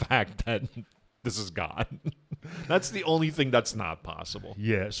the fact that this is God. That's the only thing that's not possible.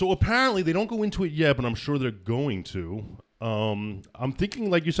 Yeah. So apparently they don't go into it yet, but I'm sure they're going to. I'm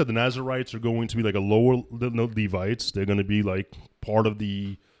thinking, like you said, the Nazirites are going to be like a lower, the Levites. They're going to be like part of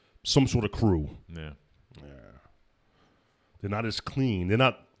some sort of crew. Yeah. They're not as clean. They're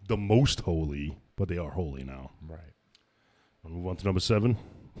not the most holy, but they are holy now. Right. I'll move on to number 7.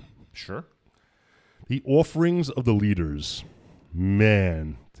 Sure. The offerings of the leaders.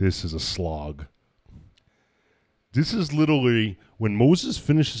 Man, this is a slog. This is literally when Moses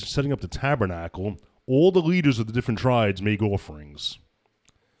finishes setting up the tabernacle, all the leaders of the different tribes make offerings.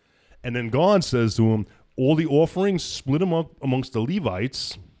 And then God says to him, all the offerings, split them up amongst the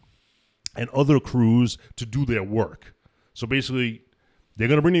Levites and other crews to do their work. So basically, they're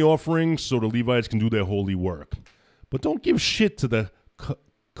going to bring the offerings so the Levites can do their holy work. But don't give shit to the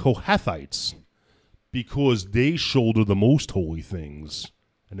Kohathites, because they shoulder the most holy things,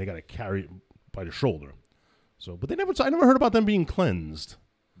 and they got to carry it by the shoulder. So, but I never heard about them being cleansed.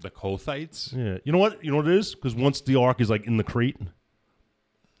 The Kothites? Yeah. You know what? You know what it is? Because once the ark is like in the crate,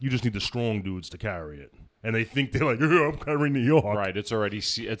 you just need the strong dudes to carry it. And they think they're like, I'm carrying the ark. Right. It's already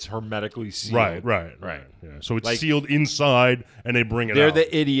it's hermetically sealed. Right. Yeah. So it's like, sealed inside, and they bring it out. They're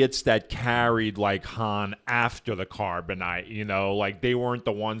the idiots that carried like Han after the carbonite. Like they weren't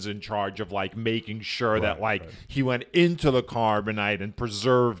the ones in charge of like making sure that he went into the carbonite and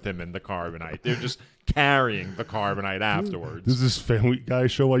preserved him in the carbonite. They're just carrying the carbonite afterwards. This is this Family Guy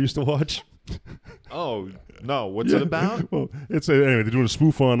show I used to watch. Oh no! What's it about? Well, anyway. They're doing a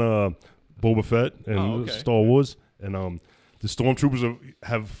spoof on Boba Fett and Star Wars, and the stormtroopers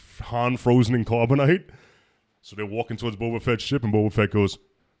have Han frozen in carbonite, so they're walking towards Boba Fett's ship, and Boba Fett goes,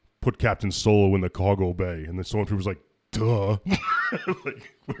 "Put Captain Solo in the cargo bay," and the stormtrooper's like, "Duh."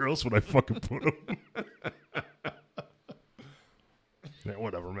 Like, where else would I fucking put him? Yeah,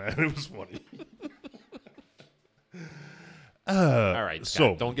 whatever, man. It was funny. All right,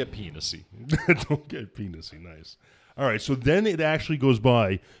 Scott, so don't get penisy. Don't get penisy. Nice. All right, so then it actually goes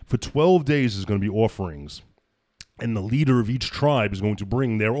by for 12 days. Is going to be offerings, and the leader of each tribe is going to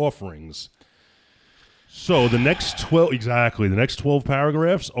bring their offerings. So the next 12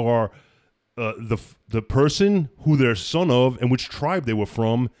 paragraphs are the person who they're son of and which tribe they were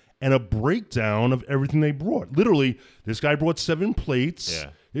from, and a breakdown of everything they brought. Literally, this guy brought 7 plates. Yeah.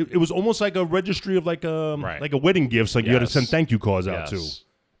 It was almost like a registry of like a wedding gifts, like you had to send thank you cards out to.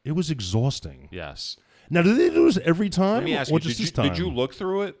 It was exhausting. Yes. Now, do they do this every time? Let me ask you, did you look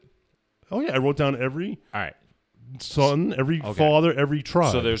through it? Oh, yeah. I wrote down every right. son, every father, every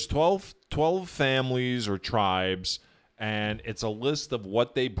tribe. So there's 12 families or tribes, and it's a list of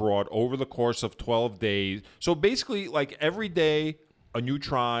what they brought over the course of 12 days. So basically, like every day, a new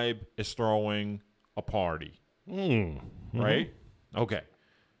tribe is throwing a party. Right? Okay.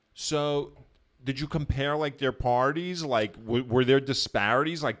 So did you compare like their parties? Like were there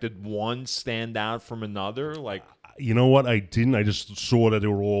disparities? Like did one stand out from another? Like, you know what? I didn't. I just saw that they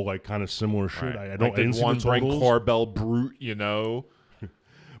were all like kind of similar shit. Right. I don't. Like, did one bring Corbel Brute?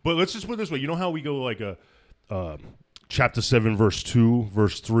 But let's just put it this way. You know how we go like chapter 7, verse 2,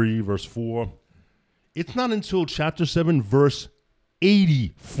 verse 3, verse 4. It's not until chapter 7, verse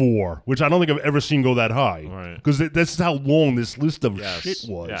 84, which I don't think I've ever seen go that high. Right. Because that's how long this list of shit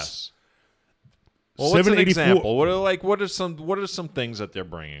was. Yes. Well, what's an example? What are some things that they're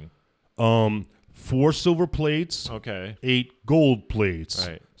bringing? 4 silver plates. Okay. 8 gold plates.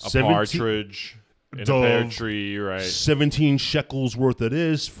 Right. A partridge in a pear tree. Right. 17 shekels worth it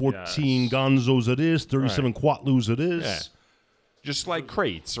is. 14 gonzos it is. 37 quatlus it is. Yeah. Just like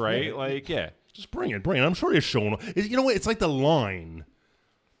crates, right? Yeah. Like, yeah. Just bring it. I'm sure they're showing. You know what? It's like the line.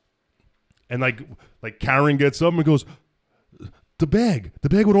 And like Karen gets up and goes, the bag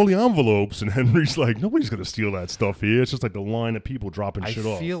with all the envelopes. And Henry's like, nobody's going to steal that stuff here. It's just like the line of people dropping shit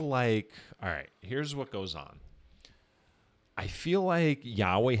off. I feel like, all right, here's what goes on. I feel like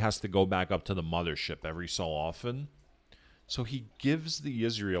Yahweh has to go back up to the mothership every so often. So he gives the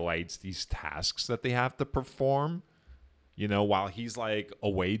Israelites these tasks that they have to perform, while he's like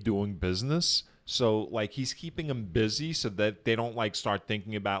away doing business. So like he's keeping them busy so that they don't like start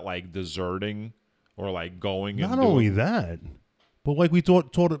thinking about like deserting or like going. Not only that, but like we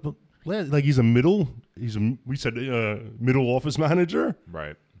taught it, like middle office manager.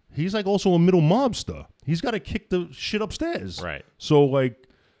 Right. He's like also a middle mobster. He's got to kick the shit upstairs. Right. So like.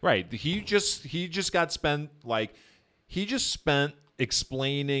 Right. He just spent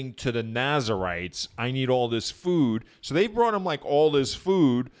explaining to the Nazirites, I need all this food. So they brought him like all this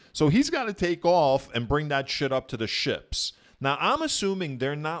food. So he's got to take off and bring that shit up to the ships. Now, I'm assuming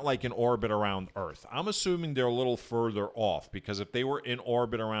they're not like in orbit around Earth. I'm assuming they're a little further off, because if they were in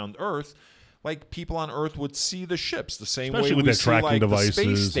orbit around Earth, like people on Earth would see the ships the same Especially way with we their see tracking like devices the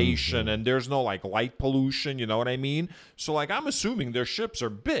space station, and there's no like light pollution, you know what I mean? So like I'm assuming their ships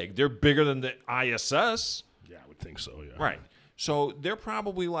are big. They're bigger than the ISS. Yeah, I would think so, yeah. Right. So they're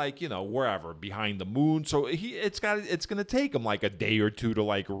probably like, wherever, behind the moon. So it's going to take him like a day or two to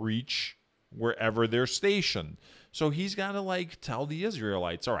like reach wherever they're stationed. So he's got to like tell the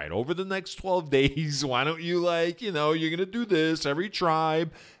Israelites, all right, over the next 12 days, why don't you like, you're going to do this, every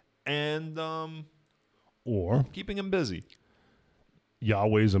tribe, and or keeping him busy.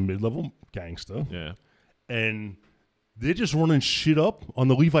 Yahweh's a mid-level gangster. Yeah. And they're just running shit up on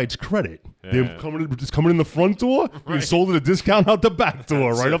the Levites' credit. Yeah. They're coming in the front door. Right. They sold at a discount out the back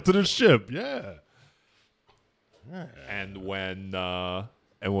door, right up to the ship. Yeah. And when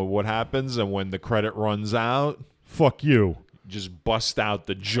what happens? And when the credit runs out, fuck you. Just bust out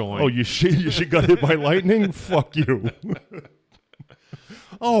the joint. Oh, you got hit by lightning? Fuck you.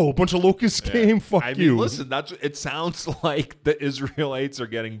 Oh, a bunch of locusts came? Fuck I you. mean, listen, it sounds like the Israelites are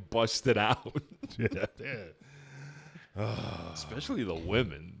getting busted out. Yeah. Especially the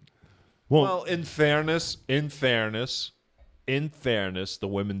women. Well, in fairness, the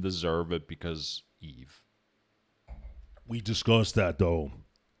women deserve it because Eve. We discussed that, though.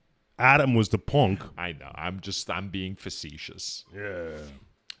 Adam was the punk. I know. I'm being facetious. Yeah.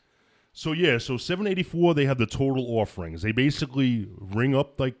 So 784, they have the total offerings. They basically ring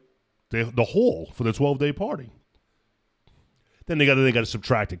up like the hall for the 12-day party. Then they got to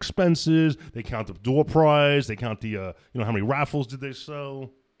subtract expenses. They count the door prize. They count the how many raffles did they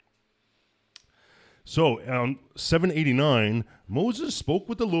sell. So on 789, Moses spoke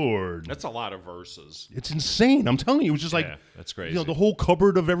with the Lord. That's a lot of verses. It's insane. I'm telling you, it was just that's crazy. The whole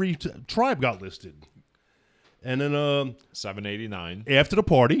cupboard of every tribe got listed. And then 789. After the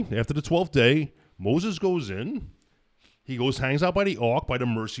party, after the 12th day, Moses goes in. He hangs out by the ark, by the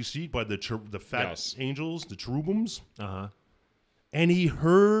mercy seat, by the fat angels, the cherubims. Uh-huh. And he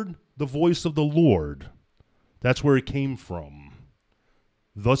heard the voice of the Lord. That's where it came from.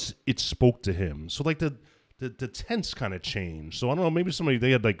 Thus it spoke to him. So like the tense kind of changed. So I don't know, maybe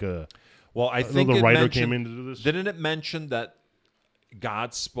they had like a... Well, I think the writer came in to do this. Didn't it mention that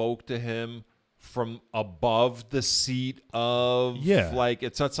God spoke to him from above the seat of... Yeah. Like,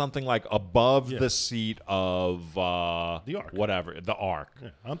 it said something like above the seat of... the ark. Whatever, the ark. Yeah,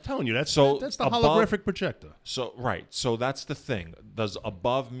 I'm telling you, that's So the above, holographic projector. So, right. So that's the thing. Does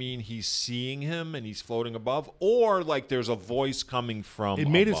above mean he's seeing him and he's floating above? Or like there's a voice coming from It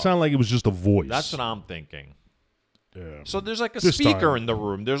made above? it sound like it was just a voice. That's what I'm thinking. Yeah. So there's like a This speaker time. in the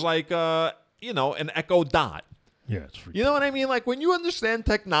room. There's like an echo dot. Yeah, it's freaky. You know what I mean? Like when you understand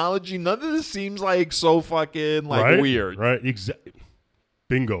technology, none of this seems like so fucking like weird. Right? Exactly.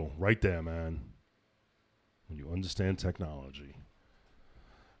 Bingo. Right there, man. When you understand technology.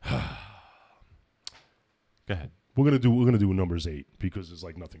 Go ahead. We're gonna do numbers 8 because there's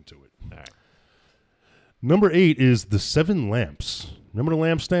like nothing to it. All right. Number 8 is the 7 lamps. Remember the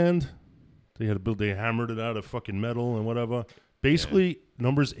lampstand? They hammered it out of fucking metal and whatever. Basically,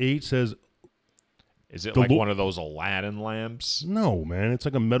 numbers 8 says Is it like one of those Aladdin lamps? No, man. It's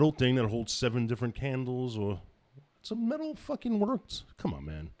like a metal thing that holds 7 different candles, or it's a metal fucking works. Come on,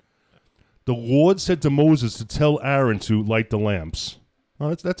 man. The Lord said to Moses to tell Aaron to light the lamps.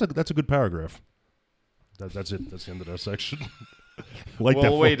 Oh, that's a good paragraph. That's it. That's the end of that section.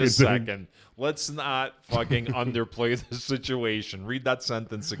 Well, wait a second. Let's not fucking underplay the situation. Read that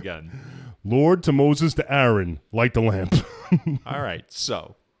sentence again. Lord to Moses to Aaron, light the lamp. All right.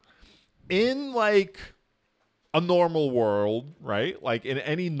 So, in like a normal world, right? Like in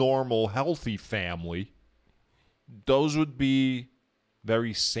any normal, healthy family, those would be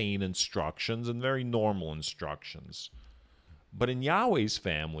very sane instructions and very normal instructions. But in Yahweh's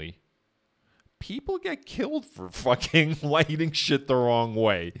family, people get killed for fucking lighting shit the wrong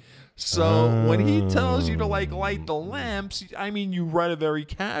way. So when he tells you to like light the lamps, I mean, you read it very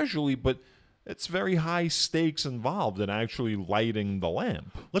casually, but it's very high stakes involved in actually lighting the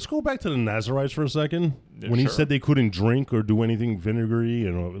lamp. Let's go back to the Nazirites for a second. When he said they couldn't drink or do anything vinegary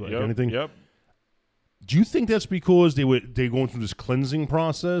and like anything. Yep. Do you think that's because they're going through this cleansing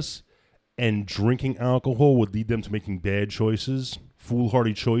process and drinking alcohol would lead them to making bad choices,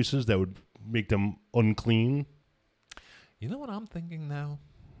 foolhardy choices that would make them unclean? You know what I'm thinking now?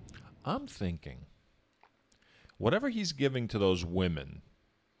 I'm thinking whatever he's giving to those women,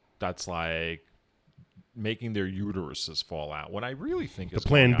 that's like making their uteruses fall out. What I really think is the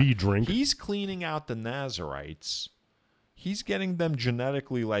Plan B drink. He's cleaning out the Nazirites. He's getting them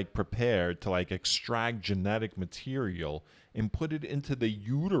genetically like prepared to like extract genetic material and put it into the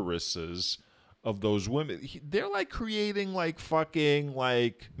uteruses of those women. They're like creating like fucking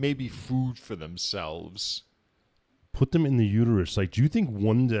like maybe food for themselves. Put them in the uterus. Like, do you think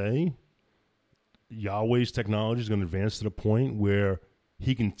one day Yahweh's technology is going to advance to the point where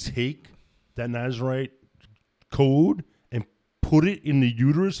he can take that Nazarite code and put it in the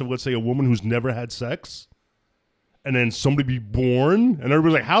uterus of, let's say, a woman who's never had sex? And then somebody be born, and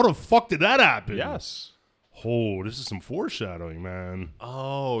everybody's like, how the fuck did that happen? Yes. Oh, this is some foreshadowing, man.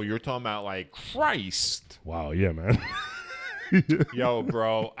 Oh, you're talking about like Christ. Wow, yeah, man. Yo,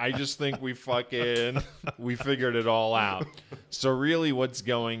 bro, I just think we figured it all out. So really what's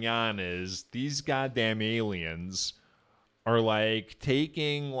going on is these goddamn aliens are like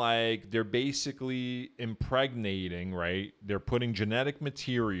taking like, they're basically impregnating, right? They're putting genetic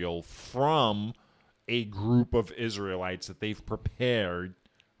material from a group of Israelites that they've prepared,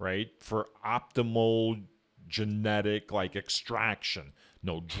 right, for optimal genetic like extraction.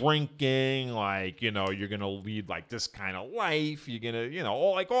 No drinking, like, you know, you're gonna lead like this kind of life. You're gonna, you know,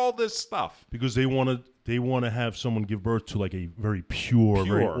 all this stuff. Because they want to have someone give birth to like a very pure,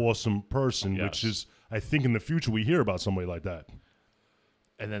 very awesome person, yes. Which is, I think, in the future we hear about somebody like that.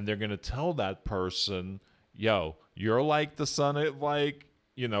 And then they're gonna tell that person, yo, you're like the son of like,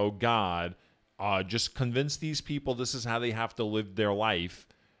 you know, God. Just convince these people this is how they have to live their life.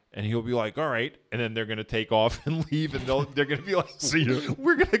 And he'll be like, all right. And then they're going to take off and leave. And they're going to be like, see you.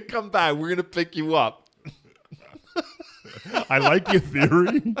 We're going to come back. We're going to pick you up. I like your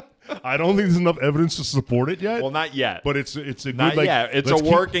theory. I don't think there's enough evidence to support it yet. Well, not yet. But it's a good, not like, yet. It's a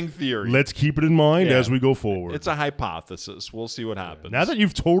working theory. Let's keep it in mind as we go forward. It's a hypothesis. We'll see what happens. Now that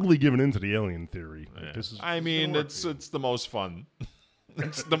you've totally given into the alien theory. Yeah. This is, it's the most fun.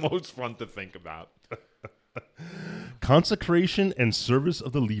 It's the most fun to think about. Consecration and service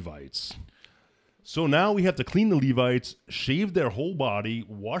of the Levites. So now we have to clean the Levites, shave their whole body,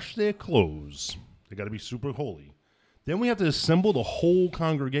 wash their clothes. They got to be super holy. Then we have to assemble the whole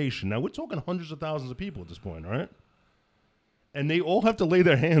congregation. Now we're talking hundreds of thousands of people at this point, right? And they all have to lay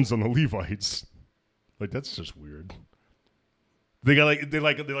their hands on the Levites. Like, that's just weird. They got like they're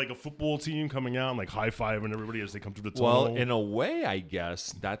like a football team coming out and like high-fiving everybody as they come through the tunnel. Well, in a way, I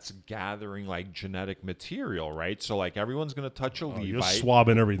guess that's gathering like genetic material, right? So like everyone's gonna touch a Levite. You're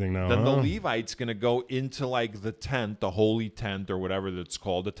swabbing everything now. Then the Levite's gonna go into like the tent, the holy tent, or whatever that's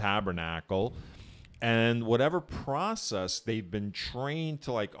called, the tabernacle, and whatever process they've been trained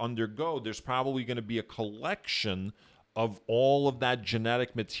to like undergo, there's probably gonna be a collection of all of that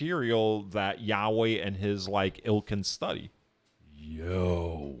genetic material that Yahweh and his like ilk can study.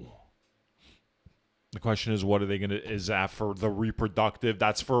 Yo. The question is, what are they going to, is that for the reproductive?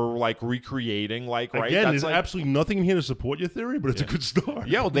 That's for like recreating, like, right? Again, that's there's like, absolutely nothing in here to support your theory, but it's a good start.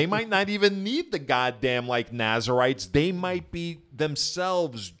 Yo, they might not even need the goddamn like Nazirites. They might be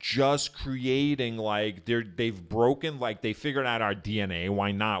themselves just creating like they've broken, like they figured out our DNA.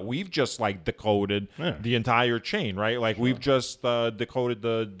 Why not? We've just like decoded the entire chain, right? Like we've just decoded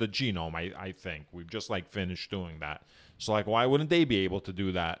the genome, I think. We've just like finished doing that. So like, why wouldn't they be able to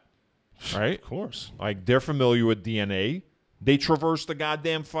do that? Right? Of course. Like, they're familiar with DNA. They traverse the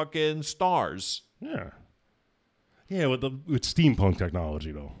goddamn fucking stars. Yeah, with steampunk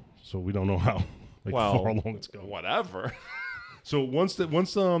technology though, so we don't know how far along it's going. Whatever. So once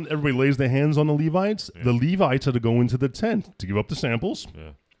everybody lays their hands on the Levites, the Levites are to go into the tent to give up the samples.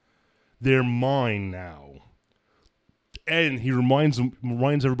 Yeah. They're mine now. And he reminds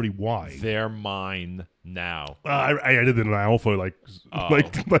everybody why. They're mine now. I did it now for like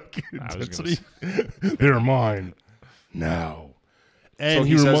intensity. They're mine now. And so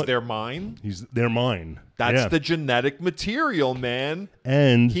he says they're mine? They're mine. That's the genetic material, man.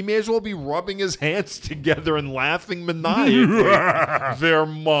 And he may as well be rubbing his hands together and laughing maniacally. They're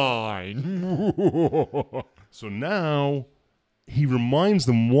mine. So now he reminds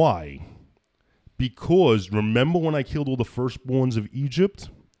them why. Because remember when I killed all the firstborns of Egypt?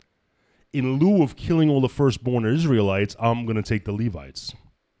 In lieu of killing all the firstborn Israelites, I'm going to take the Levites.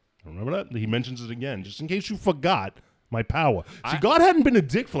 Remember that? He mentions it again, just in case you forgot my power. See, God hadn't been a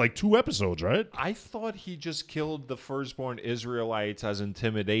dick for like 2 episodes, right? I thought he just killed the firstborn Israelites as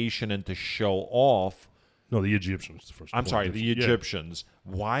intimidation and to show off. No, the Egyptians. I'm sorry, the Egyptians.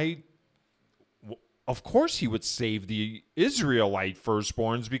 Yeah. Why? Of course he would save the Israelite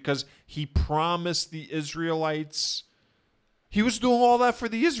firstborns because he promised the Israelites. He was doing all that for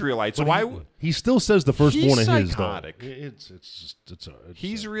the Israelites. So why? He still says the firstborn is his, psychotic. Though.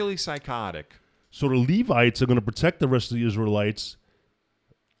 He's really psychotic. So the Levites are going to protect the rest of the Israelites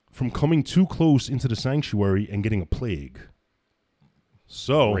from coming too close into the sanctuary and getting a plague.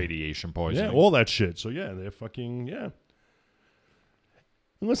 So radiation poisoning. Yeah, all that shit. So yeah, they're fucking And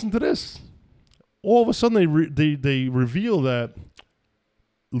listen to this. All of a sudden, they reveal that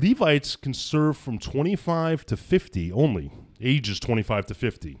Levites can serve from 25 to 50 only, ages 25 to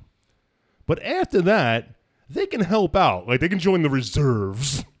 50. But after that, they can help out. Like, they can join the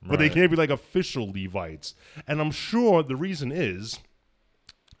reserves, but they can't be, like, official Levites. And I'm sure the reason is,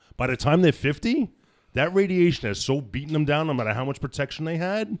 by the time they're 50, that radiation has so beaten them down, no matter how much protection they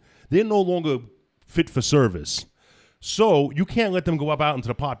had, they're no longer fit for service. So you can't let them go up out into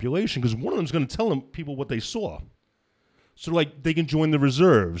the population because one of them's going to tell people what they saw. So like they can join the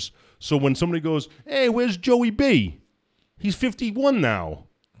reserves. So when somebody goes, "Hey, where's Joey B? He's 51 now."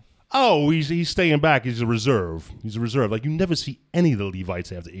 Oh, he's staying back. He's a reserve. He's a reserve. Like you never see any of the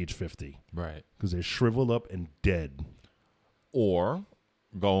Levites after age 50, right? Because they're shriveled up and dead. Or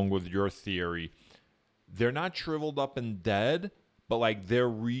going with your theory, they're not shriveled up and dead, but like they're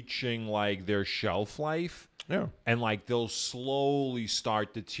reaching like their shelf life. Yeah. And like they'll slowly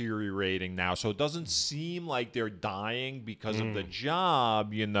start deteriorating now. So it doesn't seem like they're dying because of the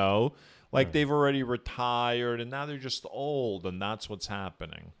job, you know? Like they've already retired and now they're just old and that's what's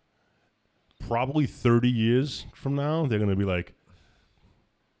happening. Probably 30 years from now, they're going to be like,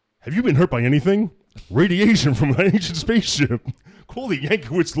 "Have you been hurt by anything? Radiation from an ancient spaceship. Call the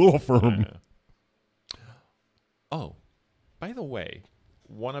Yankovic law firm." Oh, by the way,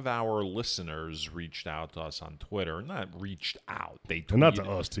 one of our listeners reached out to us on Twitter. Not reached out. They tweeted, not to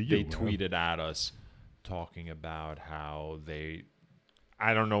us, to you. They tweeted at us talking about how they...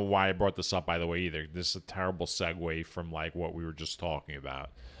 I don't know why I brought this up, by the way, either. This is a terrible segue from like what we were just talking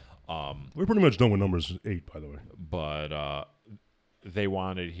about. We're pretty much done with numbers 8, by the way. But they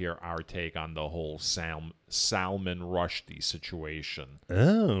wanted to hear our take on the whole Salman Rushdie situation.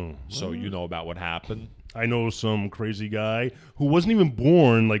 Oh. So you know about what happened? I know some crazy guy who wasn't even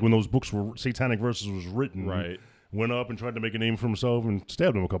born like when those books were Satanic Verses was written. Right. Went up and tried to make a name for himself and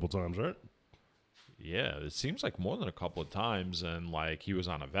stabbed him a couple times, right? Yeah, it seems like more than a couple of times, and like he was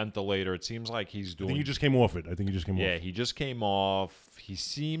on a ventilator. It seems like he's doing... I think he just came off it. Yeah, he just came off. He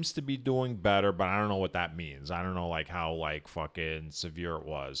seems to be doing better, but I don't know what that means. I don't know like how like fucking severe it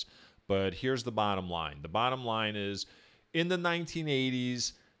was. But here's the bottom line. The bottom line is, in the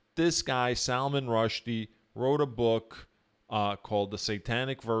 1980s, this guy, Salman Rushdie, wrote a book called The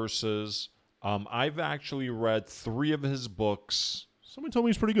Satanic Verses. I've actually read 3 of his books. Somebody told me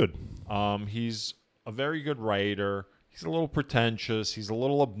he's pretty good. He's a very good writer. He's a little pretentious. He's a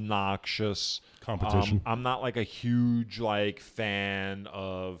little obnoxious. Competition. I'm not like a huge like fan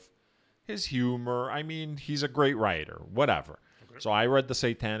of his humor. I mean, he's a great writer. Whatever. Okay. So I read the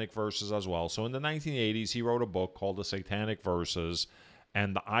Satanic Verses as well. So in the 1980s, he wrote a book called The Satanic Verses,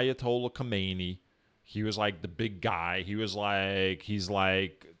 and the Ayatollah Khomeini, he was like the big guy. He's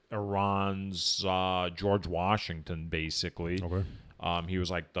like Iran's George Washington, basically. Okay. He was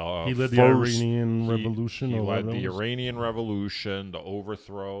like he led the Iranian Revolution. He led the Iranian Revolution, the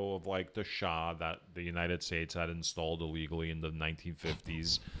overthrow of like the Shah that the United States had installed illegally in the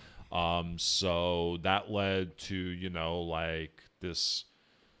 1950s. So that led to, you know, like this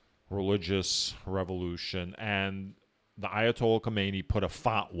religious revolution, and the Ayatollah Khomeini put a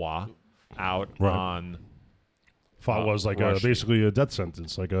fatwa out Right. on Fatwa was like Rushdie. basically a death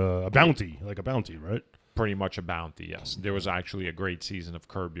sentence, like a bounty, right? Pretty much a bounty, yes. There was actually a great season of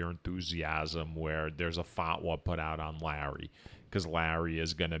Curb Your Enthusiasm where there's a fatwa put out on Larry because Larry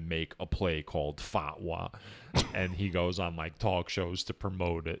is going to make a play called Fatwa, and he goes on like talk shows to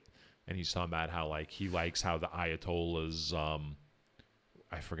promote it, and he's talking about how like he likes how the Ayatollahs,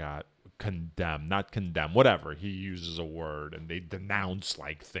 I forgot, not condemn, whatever. He uses a word, and they denounce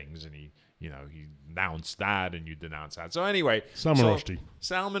like things, and he denounced that, and you denounce that. So anyway, Salman Rushdie.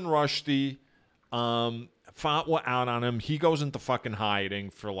 Salman Rushdie. Fatwa out on him. He goes into fucking hiding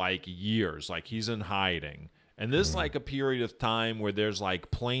for like years. Like he's in hiding. And there's like a period of time where there's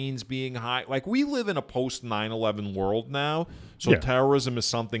like planes being like we live in a post 9/11 world now. So terrorism is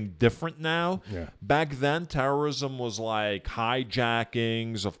something different now. Yeah. Back then terrorism was like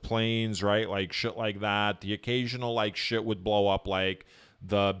hijackings of planes, right? Like shit like that. The occasional like shit would blow up like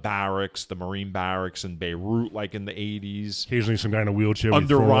the barracks, the Marine barracks in Beirut, like in the 80s. Occasionally some guy in a wheelchair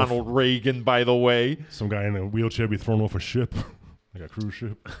under Ronald Reagan, by the way. Some guy in a wheelchair be thrown off a ship, like a cruise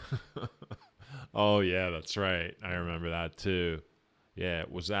ship. Oh, yeah, that's right. I remember that, too. Yeah,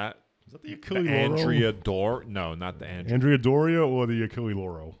 was that the Achille Andrea Dor? No, not the Andrea Doria or the Achille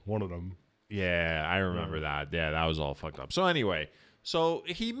Lauro. One of them. Yeah, I remember that. Yeah, that was all fucked up. So anyway, so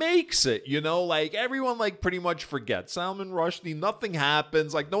he makes it, like everyone like pretty much forgets. Salman Rushdie, nothing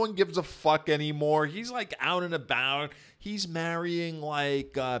happens. Like no one gives a fuck anymore. He's like out and about. He's marrying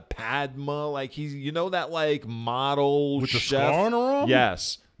like Padma. Like he's, that like model with chef. the scar on her arm?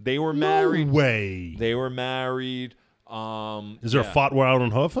 Yes, they were married. No way. They were married. Is there a fatwa out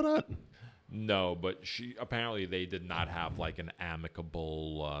on her for that? No, but they did not have like an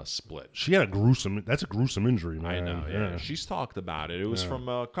amicable split. She had that's a gruesome injury, man. I know, yeah. She's talked about it. It was from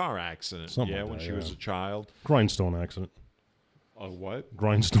a car accident. Something like when that, she was a child. Grindstone accident. A what?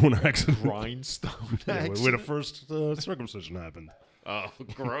 Grindstone accident. Grindstone accident? Where the first circumcision happened. Oh,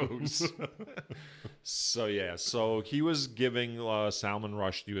 gross. So he was giving, Salman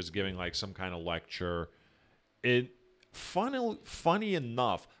Rushdie was giving like some kind of lecture. Funny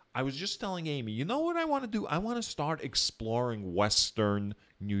enough, I was just telling Amy, you know what I want to do? I want to start exploring Western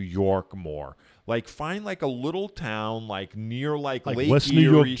New York more. Like find like a little town like near like Lake West Erie.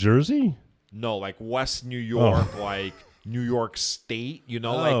 New York, Jersey? No, like West New York, like New York State,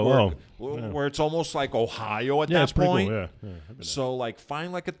 where it's almost like Ohio at that it's pretty point. cool, So like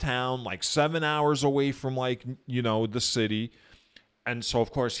find like a town like 7 hours away from like, the city. And so,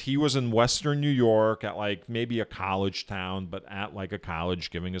 of course, he was in Western New York at like maybe a college town, but at like a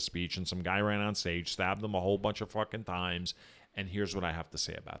college giving a speech, and some guy ran on stage, stabbed him a whole bunch of fucking times. And here's what I have to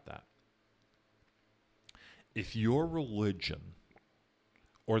say about that. If your religion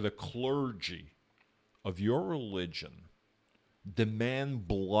or the clergy of your religion demand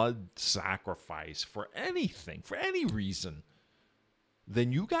blood sacrifice for anything, for any reason,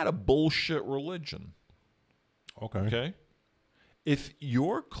 then you got a bullshit religion. Okay? If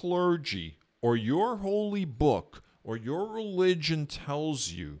your clergy or your holy book or your religion tells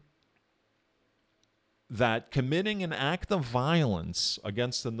you that committing an act of violence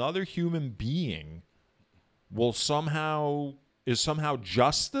against another human being is somehow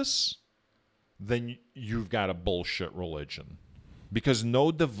justice, then you've got a bullshit religion. Because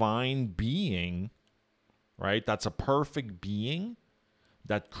no divine being, right, that's a perfect being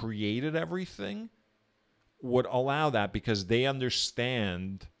that created everything, would allow that, because they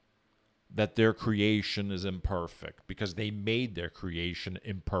understand that their creation is imperfect, because they made their creation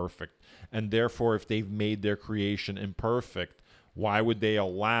imperfect. And therefore, if they've made their creation imperfect, why would they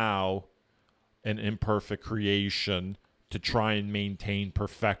allow an imperfect creation to try and maintain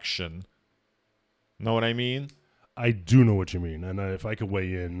perfection? Know what I mean? I do know what you mean, and if I could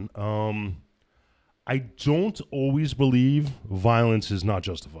weigh in, I don't always believe violence is not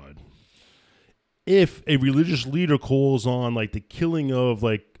justified. If a religious leader calls on like the killing of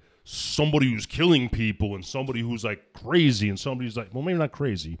like somebody who's killing people and somebody who's like crazy and somebody who's like, well, maybe not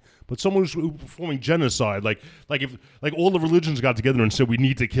crazy, but someone who's performing genocide, like if like all the religions got together and said we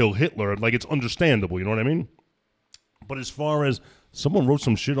need to kill Hitler, like it's understandable, you know what I mean? But as far as someone wrote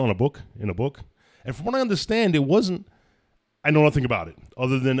some shit in a book, and from what I understand, it wasn't. I know nothing about it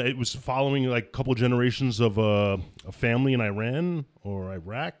other than it was following like a couple of generations of a family in Iran or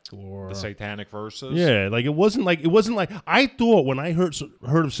Iraq or the Satanic Verses. Yeah, like it wasn't like I thought when I heard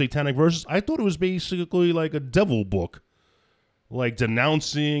of Satanic Verses, I thought it was basically like a devil book, like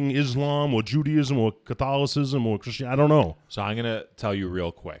denouncing Islam or Judaism or Catholicism or Christianity. I don't know. So I'm gonna tell you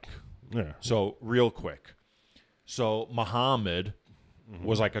real quick. Yeah. So real quick. So Muhammad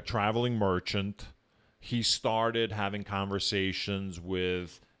was like a traveling merchant. He started having conversations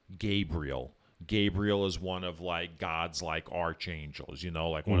with Gabriel. Gabriel is one of like God's like archangels, you know,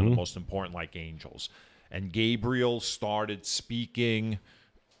 like one of the most important like angels. And Gabriel started speaking.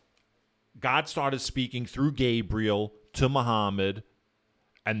 God started speaking through Gabriel to Muhammad,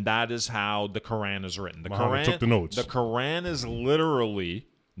 and that is how the Quran is written. Muhammad took the notes. The Quran is literally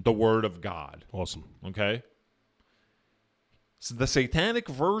the word of God. Awesome. Okay? So the Satanic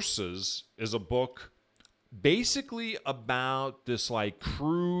Verses is a book basically about this like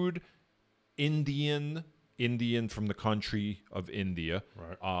crude Indian from the country of India,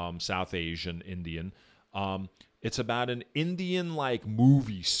 right. South Asian Indian. It's about an Indian like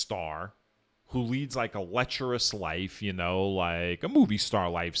movie star who leads like a lecherous life, you know, like a movie star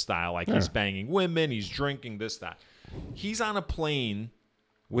lifestyle. Like he's banging women, he's drinking, this, that. He's on a plane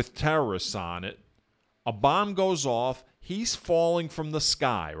with terrorists on it. A bomb goes off. He's falling from the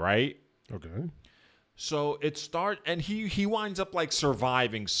sky, right? Okay. So and he winds up like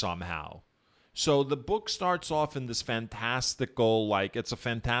surviving somehow. So the book starts off in this fantastical, like it's a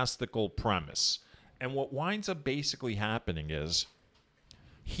fantastical premise. And what winds up basically happening is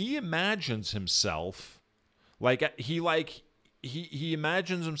he imagines himself he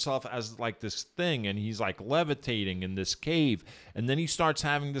imagines himself as like this thing, and he's like levitating in this cave, and then he starts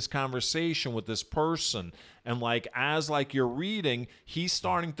having this conversation with this person, and like as like you're reading, he's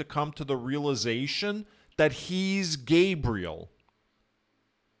starting to come to the realization that he's Gabriel.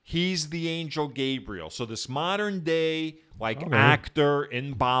 He's the angel Gabriel. So this modern day actor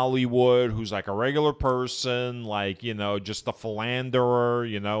in Bollywood who's like a regular person, like, you know, just a philanderer,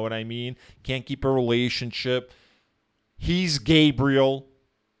 you know what I mean? Can't keep a relationship. He's Gabriel,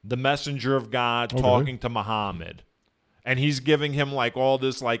 the messenger of God, talking to Muhammad. And he's giving him like all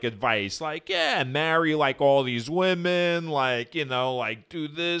this like advice, like, yeah, marry like all these women, like, you know, like do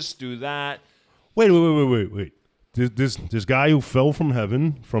this, do that. Wait. This guy who fell from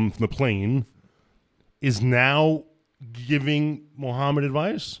heaven, from the plane, is now giving Muhammad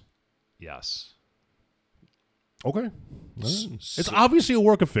advice? Yes. Okay. It's obviously a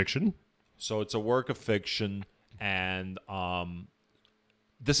work of fiction. So it's a work of fiction, and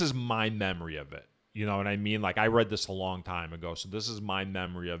this is my memory of it. You know what I mean? Like, I read this a long time ago, so this is my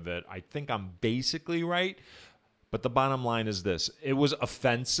memory of it. I think I'm basically right. But the bottom line is this. It was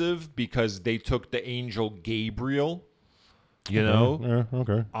offensive because they took the angel Gabriel, you know? Yeah,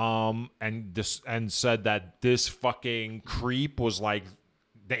 okay. And said that this fucking creep was like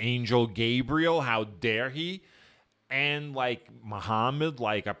the angel Gabriel. How dare he? And like Muhammad,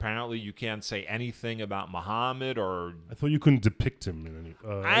 like apparently you can't say anything about Muhammad or... I thought you couldn't depict him in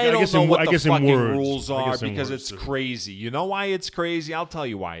any... I don't know what the fucking rules are because it's crazy. You know why it's crazy? I'll tell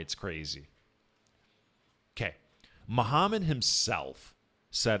you why it's crazy. Okay. Muhammad himself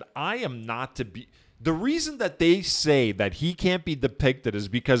said, I am not to be... The reason that they say that he can't be depicted is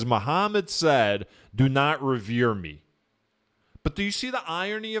because Muhammad said, do not revere me. But do you see the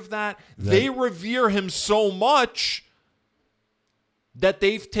irony of that? They revere him so much that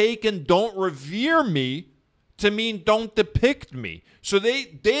they've taken don't revere me to mean don't depict me. So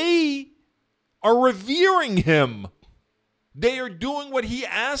they are revering him. They are doing what he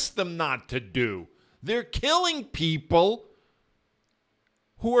asked them not to do. They're killing people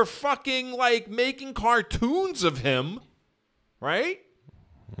who are fucking like making cartoons of him, right?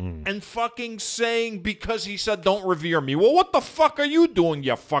 And fucking saying because he said don't revere me. Well, what the fuck are you doing,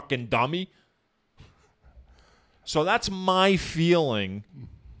 you fucking dummy? So that's my feeling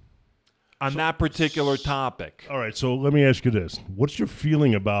on that particular topic. All right, so let me ask you this. What's your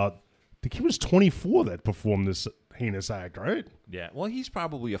feeling about... I think he was 24 that performed this heinous act, right? Yeah, well, he's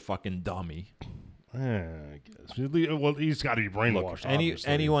probably a fucking dummy. I guess. Well, he's got to be brainwashed. Look,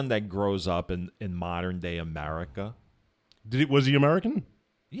 anyone that grows up in modern day America. Was he American?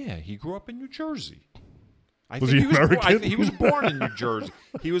 Yeah, he grew up in New Jersey. Was he American? He was born in New Jersey.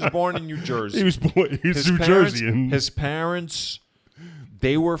 He was born in New Jersey. He was born. He's New Jersey. His parents,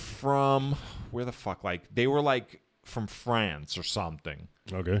 they were from where the fuck? Like they were like from France or something.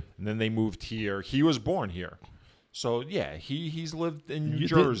 Okay. And then they moved here. He was born here. So yeah, he's lived in New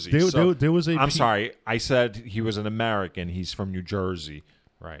Jersey. There was a. I'm sorry, I said he was an American. He's from New Jersey,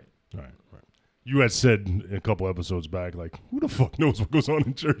 right? Right. You had said a couple episodes back, like, who the fuck knows what goes on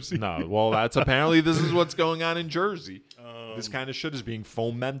in Jersey? No, well, that's apparently this is what's going on in Jersey. This kind of shit is being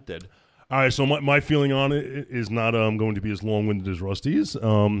fomented. All right, so my feeling on it is not going to be as long-winded as Rusty's,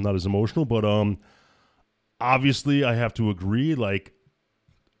 not as emotional, but obviously I have to agree, like,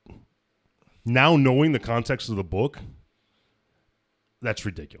 now knowing the context of the book, that's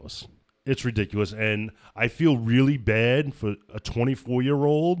ridiculous. It's ridiculous, and I feel really bad for a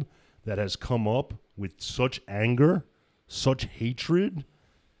 24-year-old that has come up with such anger, such hatred,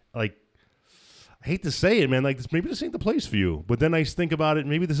 like, I hate to say it, man. Like, maybe this ain't the place for you. But then I think about it.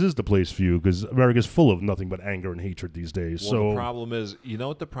 Maybe this is the place for you because America's full of nothing but anger and hatred these days. Well, so the problem is, you know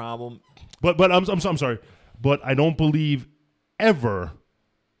what the problem? But I'm sorry. But I don't believe ever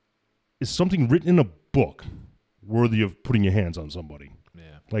is something written in a book worthy of putting your hands on somebody. Yeah.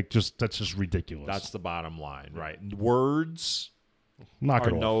 Like, that's just ridiculous. That's the bottom line, right? Words Knock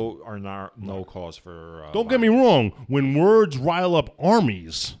it are off. no cause for. Don't get me wrong. When words rile up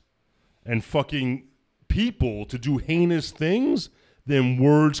armies and fucking people to do heinous things, then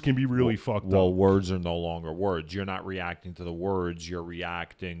words can be really fucked up. Well, words are no longer words. You're not reacting to the words. You're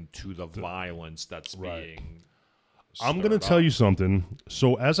reacting to the violence that's being. I'm going to tell you something.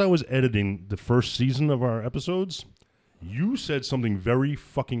 So as I was editing the first season of our episodes, you said something very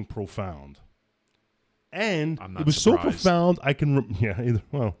fucking profound. And it was so profound I can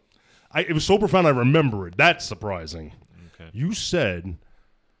it was so profound I remember it. That's surprising. Okay. You said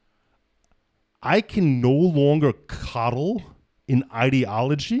I can no longer coddle an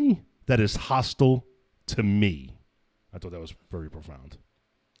ideology that is hostile to me. I thought that was very profound.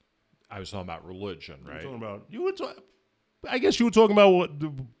 I was talking about religion, right? I guess you were talking about what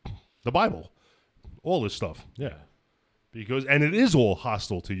the Bible, all this stuff. Yeah, and it is all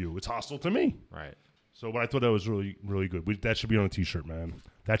hostile to you. It's hostile to me. Right. So, but I thought that was really, really good. That should be on a T-shirt, man.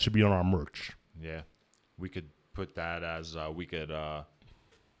 That should be on our merch. Yeah, we could put that as we could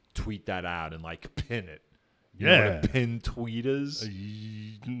tweet that out and like pin it. You know what a pin tweet is?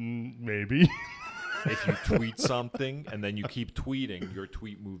 Maybe. If you tweet something and then you keep tweeting, your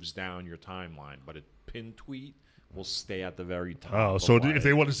tweet moves down your timeline. But a pin tweet will stay at the very top. Oh, so if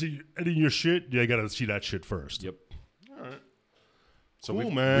they want to see any of your shit, they got to see that shit first. Yep. All right. So cool,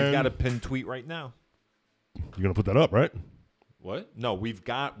 we've got a pin tweet right now. You're going to put that up, right? What? No, we've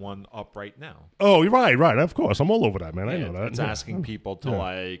got one up right now. Oh, you're right. Of course. I'm all over that, man. I know that. It's asking people to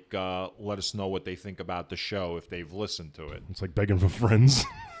let us know what they think about the show if they've listened to it. It's like begging for friends.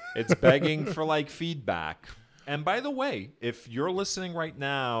 It's begging for like feedback. And by the way, if you're listening right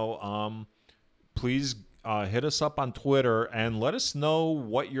now, please hit us up on Twitter and let us know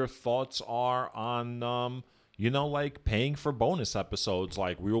what your thoughts are on, like paying for bonus episodes.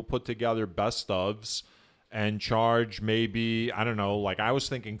 Like we will put together best ofs and charge maybe, I don't know, like I was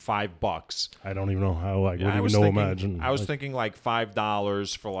thinking $5. I don't even know how. I wouldn't even know. Imagine. I was thinking like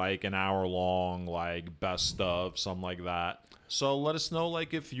 $5 for like an hour long, like best of, something like that. So let us know,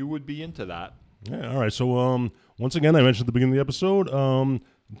 like, if you would be into that. Yeah. All right. So once again, I mentioned at the beginning of the episode.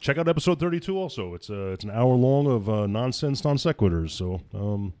 Check out episode 32. Also, it's an hour long of nonsense non sequiturs. So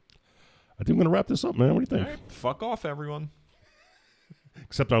I think I'm gonna wrap this up, man. What do you think? All right. Fuck off, everyone.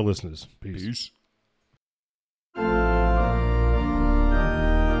 Except our listeners. Peace.